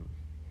from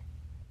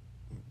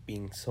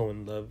being so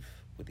in love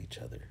with each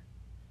other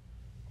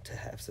to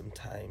have some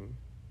time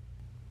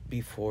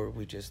before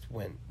we just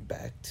went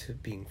back to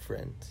being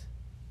friends.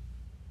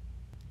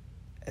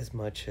 As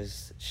much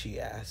as she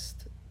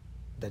asked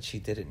that she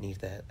didn't need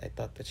that, I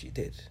thought that she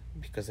did,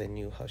 because I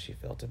knew how she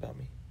felt about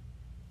me.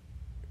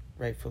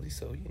 Rightfully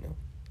so, you know.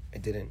 I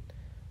didn't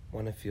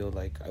want to feel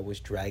like I was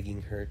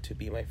dragging her to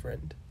be my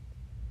friend.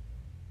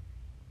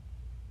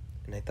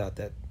 And I thought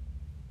that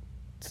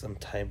some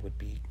time would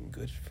be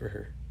good for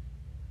her.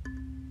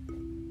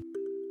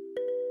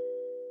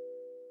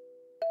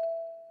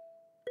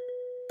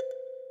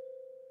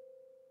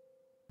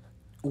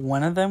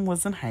 One of them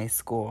was in high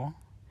school,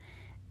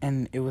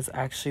 and it was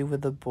actually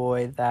with a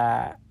boy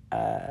that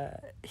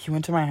he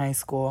went to my high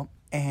school,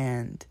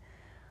 and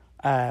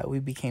we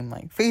became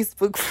like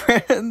Facebook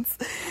friends,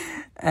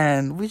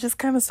 and we just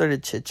kind of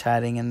started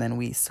chit-chatting, and then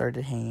we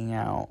started hanging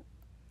out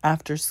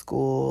after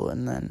school.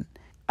 And then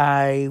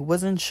I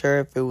wasn't sure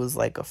if it was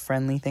like a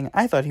friendly thing.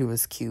 I thought he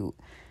was cute,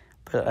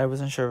 but I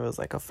wasn't sure if it was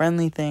like a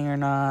friendly thing or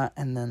not.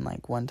 And then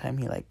like one time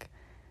he like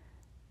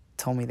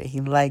told me that he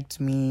liked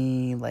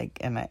me, like,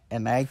 and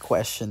I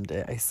questioned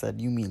it. I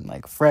said, "You mean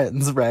like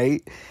friends,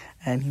 right?"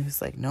 And he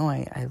was like, "No,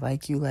 I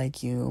like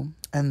you."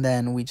 And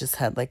then we just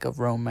had like a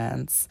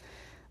romance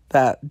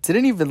that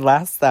didn't even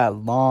last that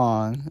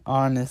long,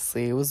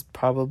 honestly. It was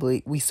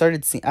probably, we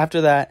started seeing, after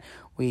that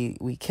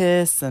we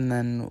kissed, and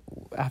then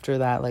after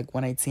that, like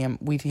when I'd see him,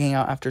 we'd hang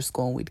out after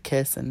school and we'd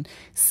kiss and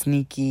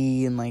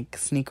sneaky and like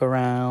sneak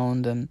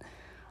around, and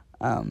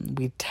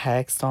we'd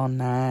text all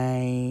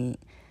night.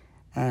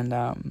 And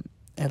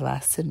it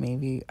lasted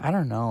maybe, I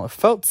don't know, it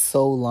felt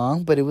so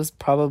long, but it was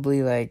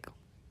probably like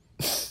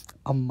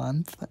a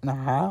month and a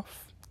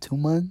half, 2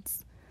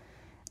 months.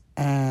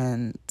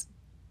 And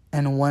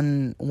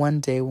one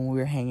day when we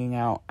were hanging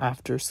out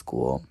after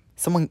school,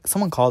 someone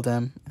called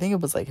him. I think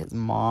it was like his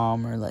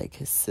mom or like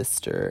his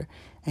sister,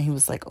 and he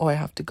was like, "Oh, I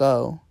have to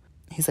go."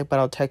 He's like, "But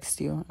I'll text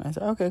you." And I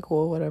said, "Okay,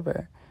 cool,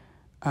 whatever."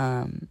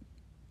 And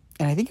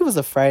I think it was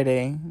a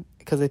Friday,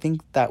 because I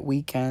think that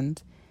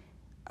weekend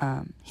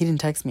he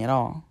didn't text me at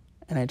all,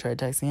 and I tried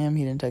texting him.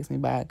 He didn't text me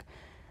back.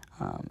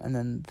 And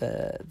then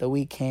the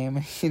week came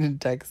and he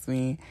didn't text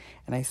me,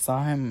 and I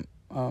saw him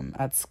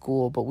at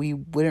school, but we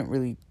wouldn't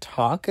really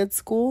talk at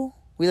school.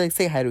 We like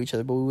say hi to each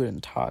other, but we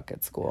wouldn't talk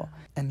at school.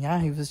 And yeah,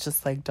 he was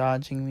just like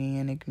dodging me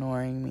and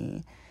ignoring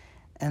me.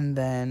 And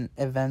then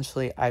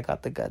eventually I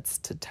got the guts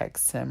to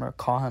text him or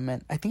call him,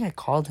 and I think I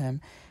called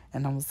him,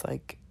 and I was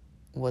like,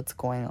 "What's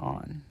going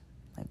on?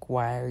 Like,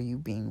 why are you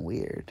being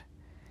weird?"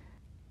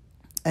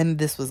 And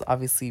this was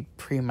obviously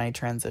pre my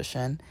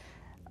transition.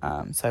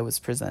 So I was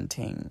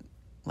presenting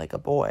like a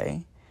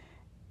boy,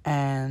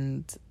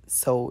 and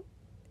so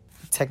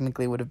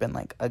technically would have been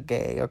like a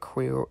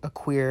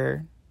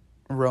queer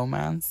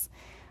romance.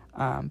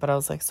 But I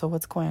was like, "So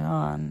what's going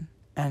on?"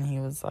 And he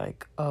was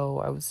like, "Oh,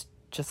 I was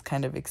just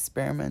kind of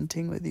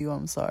experimenting with you.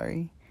 I'm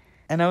sorry."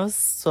 And I was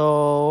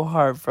so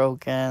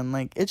heartbroken.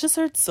 Like, it just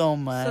hurt so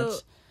much. So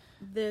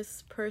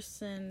this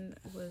person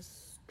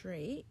was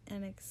straight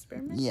and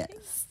experimenting?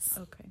 Yes.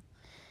 Okay.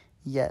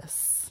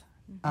 Yes.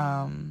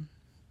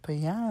 But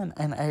yeah,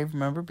 and I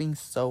remember being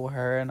so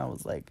hurt, and I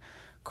was like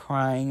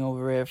crying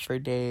over it for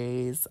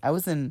days. I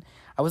was on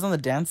the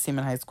dance team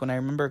in high school, and I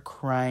remember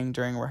crying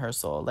during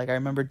rehearsal. Like, I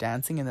remember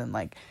dancing and then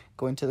like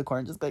going to the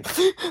corner, just like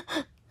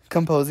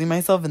composing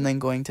myself, and then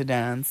going to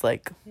dance.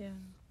 Like,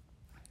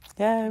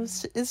 yeah,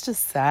 it's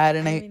just sad,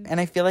 and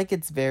I feel like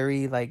it's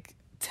very like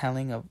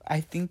telling of,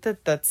 I think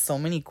that's so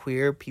many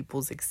queer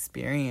people's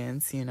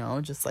experience, you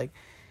know, just like,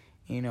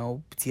 you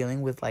know,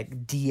 dealing with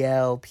like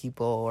DL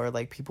people, or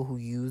like people who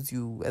use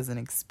you as an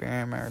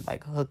experiment, or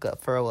like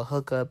throw a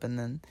hookup, and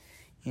then,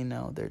 you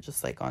know, they're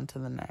just like on to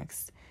the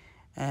next.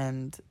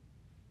 And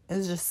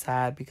it's just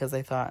sad, because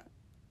I thought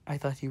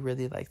he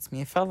really liked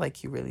me. It felt like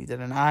he really did,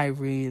 and I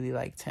really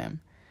liked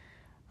him.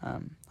 I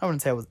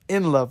wouldn't say I was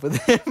in love with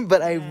him,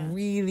 but I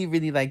really,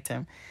 really liked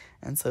him.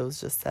 And so it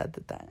was just sad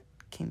that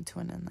came to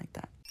an end like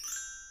that.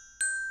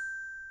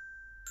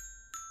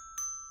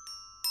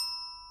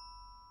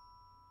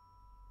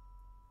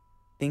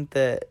 I think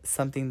that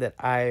something that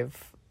I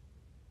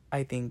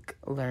think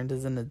learned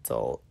as an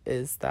adult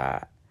is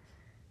that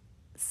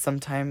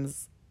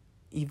sometimes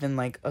even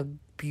like a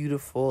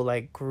beautiful,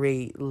 like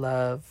great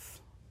love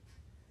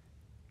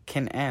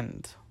can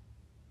end.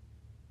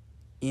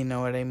 You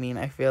know what I mean?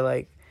 I feel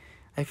like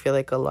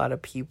a lot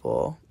of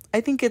people,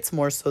 I think it's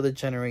more so the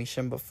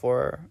generation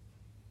before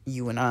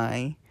you and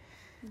I,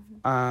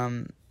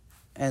 and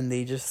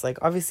they just like,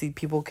 obviously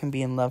people can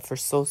be in love for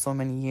so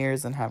many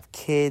years and have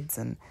kids,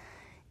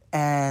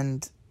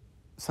 and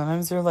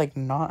sometimes they're like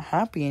not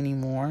happy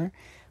anymore,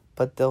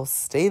 but they'll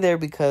stay there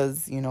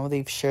because, you know,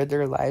 they've shared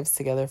their lives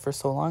together for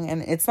so long.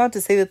 And it's not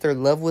to say that their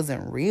love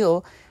wasn't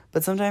real,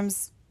 but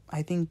sometimes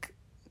I think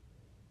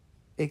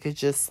it could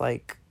just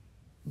like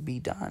be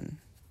done.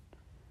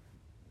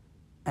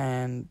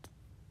 And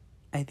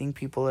I think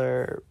people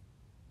are,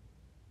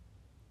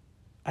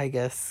 I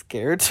guess,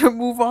 scared to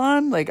move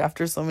on, like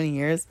after so many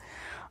years.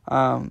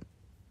 I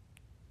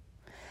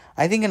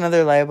think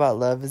another lie about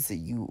love is that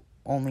you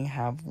only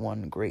have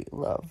one great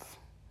love,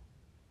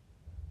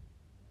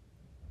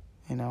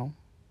 you know,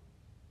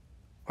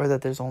 or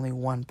that there's only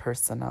one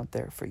person out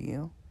there for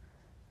you,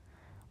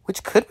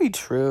 which could be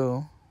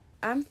true.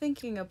 I'm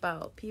thinking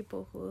about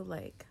people who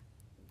like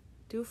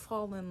do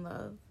fall in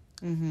love.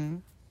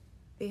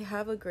 They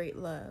have a great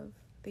love,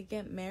 they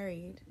get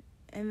married,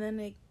 and then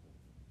it,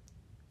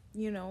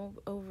 you know,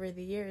 over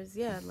the years,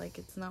 like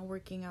it's not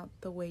working out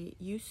the way it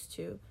used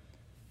to.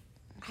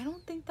 I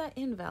don't think that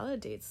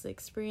invalidates the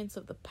experience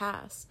of the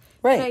past.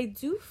 Right. But I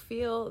do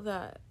feel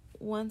that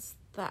once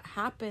that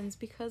happens,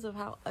 because of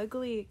how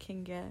ugly it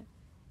can get.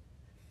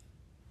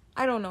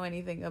 I don't know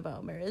anything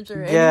about marriage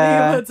or anything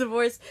about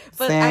divorce,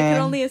 but same. I can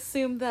only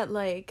assume that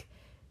like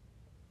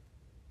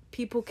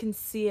people can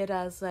see it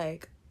as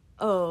like,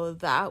 oh,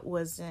 that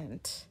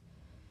wasn't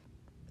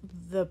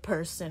the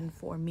person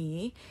for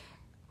me,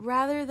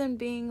 rather than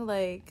being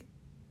like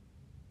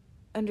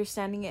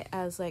understanding it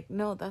as like,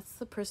 no, that's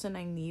the person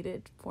I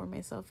needed for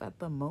myself at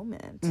the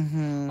moment.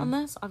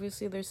 Unless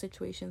obviously there's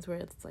situations where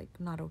it's like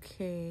not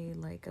okay,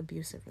 like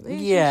abusive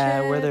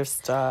relationships, where they're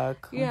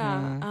stuck.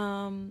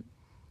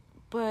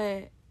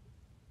 But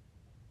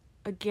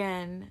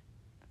again,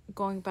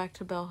 going back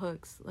to bell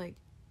hooks, like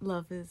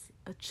love is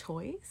a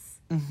choice.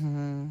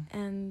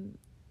 And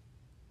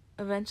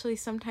eventually,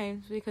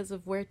 sometimes because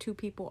of where two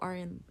people are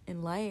in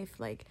life,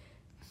 like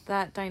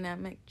that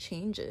dynamic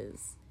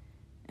changes.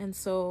 And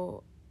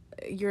so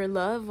your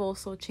love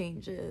also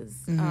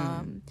changes.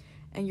 And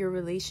your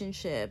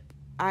relationship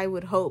I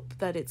would hope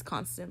that it's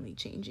constantly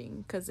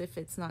changing, because if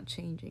it's not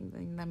changing,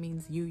 then that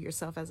means you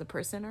yourself as a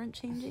person aren't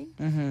changing.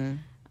 Mm-hmm.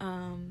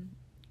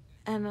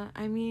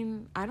 I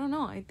mean, I don't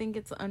know. I think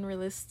it's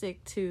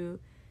unrealistic to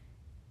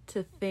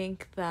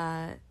think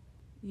that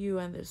you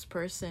and this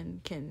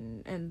person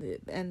can, and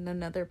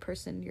another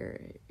person, your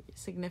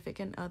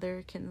significant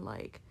other, can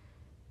like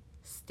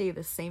stay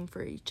the same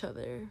for each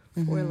other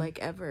for like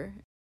ever.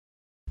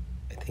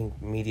 I think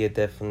media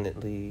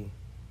definitely,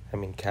 I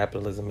mean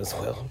capitalism as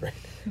well, right?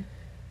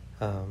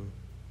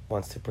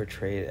 Wants to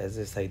portray it as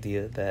this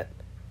idea that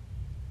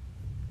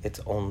it's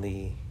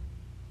only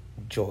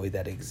joy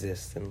that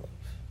exists in love.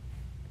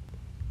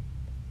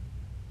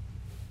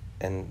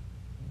 And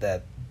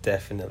that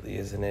definitely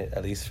isn't it,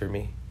 at least for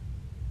me.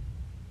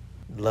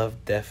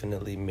 Love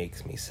definitely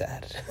makes me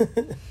sad.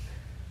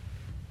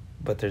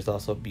 But there's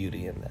also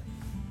beauty in that.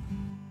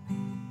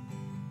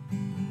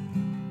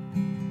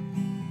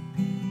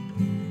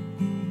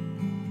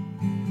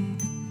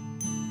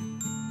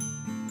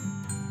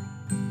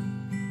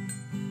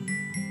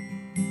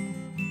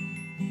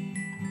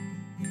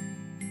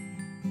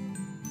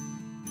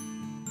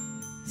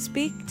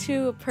 Speak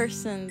to a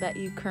person that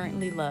you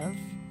currently love,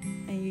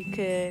 and you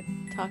could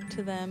talk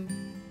to them,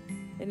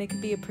 and it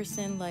could be a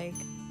person like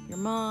your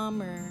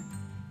mom or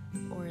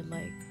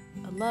like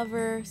a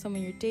lover,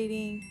 someone you're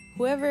dating,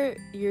 whoever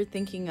you're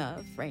thinking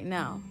of right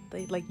now.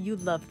 Like you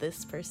love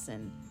this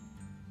person.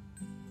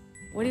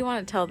 What do you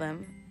want to tell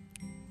them?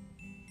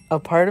 A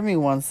part of me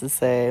wants to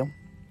say,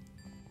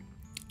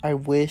 I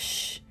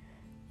wish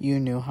you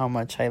knew how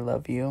much I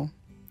love you,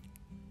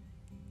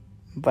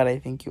 but I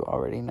think you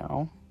already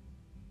know.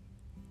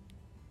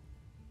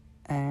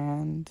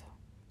 And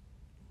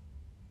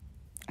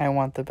I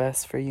want the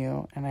best for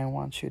you, and I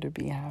want you to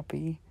be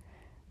happy.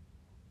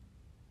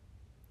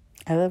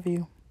 I love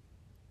you.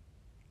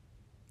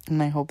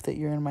 And I hope that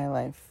you're in my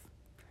life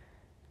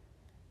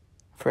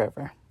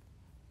forever.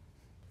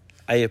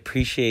 I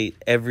appreciate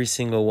every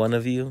single one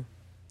of you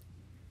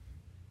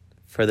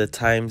for the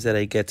times that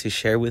I get to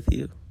share with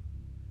you.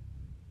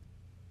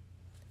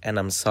 And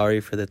I'm sorry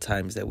for the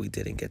times that we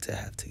didn't get to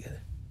have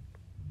together.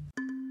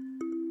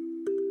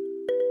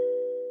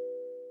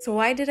 So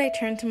why did I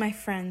turn to my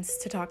friends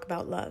to talk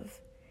about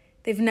love?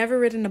 They've never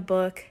written a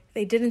book,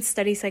 they didn't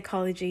study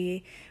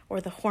psychology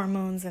or the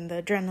hormones and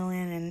the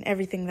adrenaline and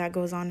everything that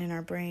goes on in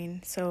our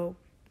brain, so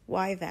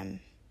why them?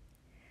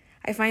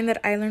 I find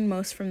that I learn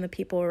most from the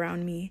people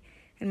around me,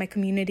 and my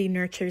community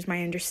nurtures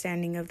my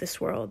understanding of this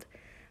world.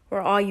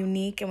 We're all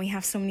unique, and we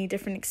have so many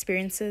different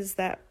experiences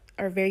that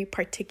are very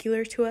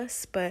particular to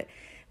us, but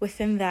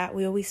within that,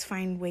 we always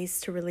find ways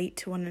to relate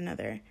to one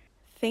another.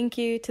 Thank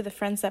you to the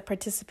friends that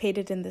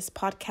participated in this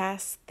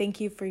podcast. Thank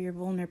you for your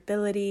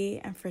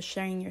vulnerability and for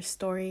sharing your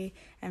story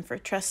and for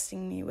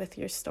trusting me with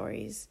your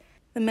stories.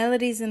 The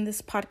melodies in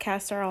this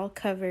podcast are all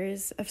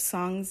covers of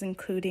songs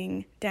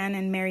including Dan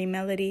and Mary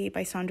Melody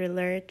by Sandra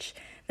Lurch,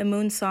 The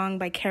Moon Song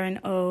by Karen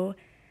O,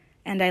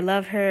 And I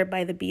Love Her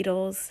by The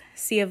Beatles,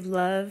 Sea of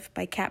Love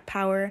by Cat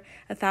Power,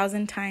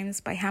 1,000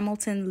 Times by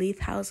Hamilton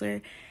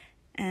Leithauser,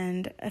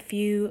 and a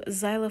few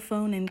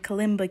xylophone and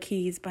kalimba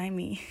keys by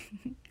me.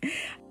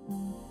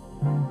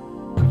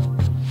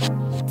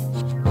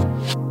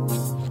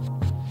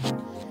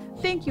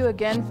 Thank you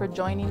again for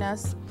joining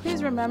us.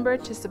 Please remember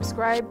to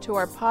subscribe to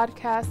our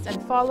podcast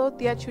and follow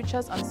Tia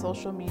Chuchas on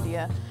social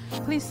media.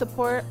 Please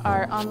support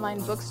our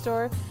online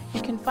bookstore.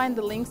 You can find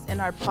the links in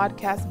our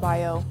podcast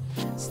bio.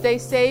 Stay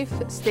safe,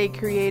 stay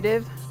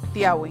creative.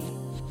 Tiawi.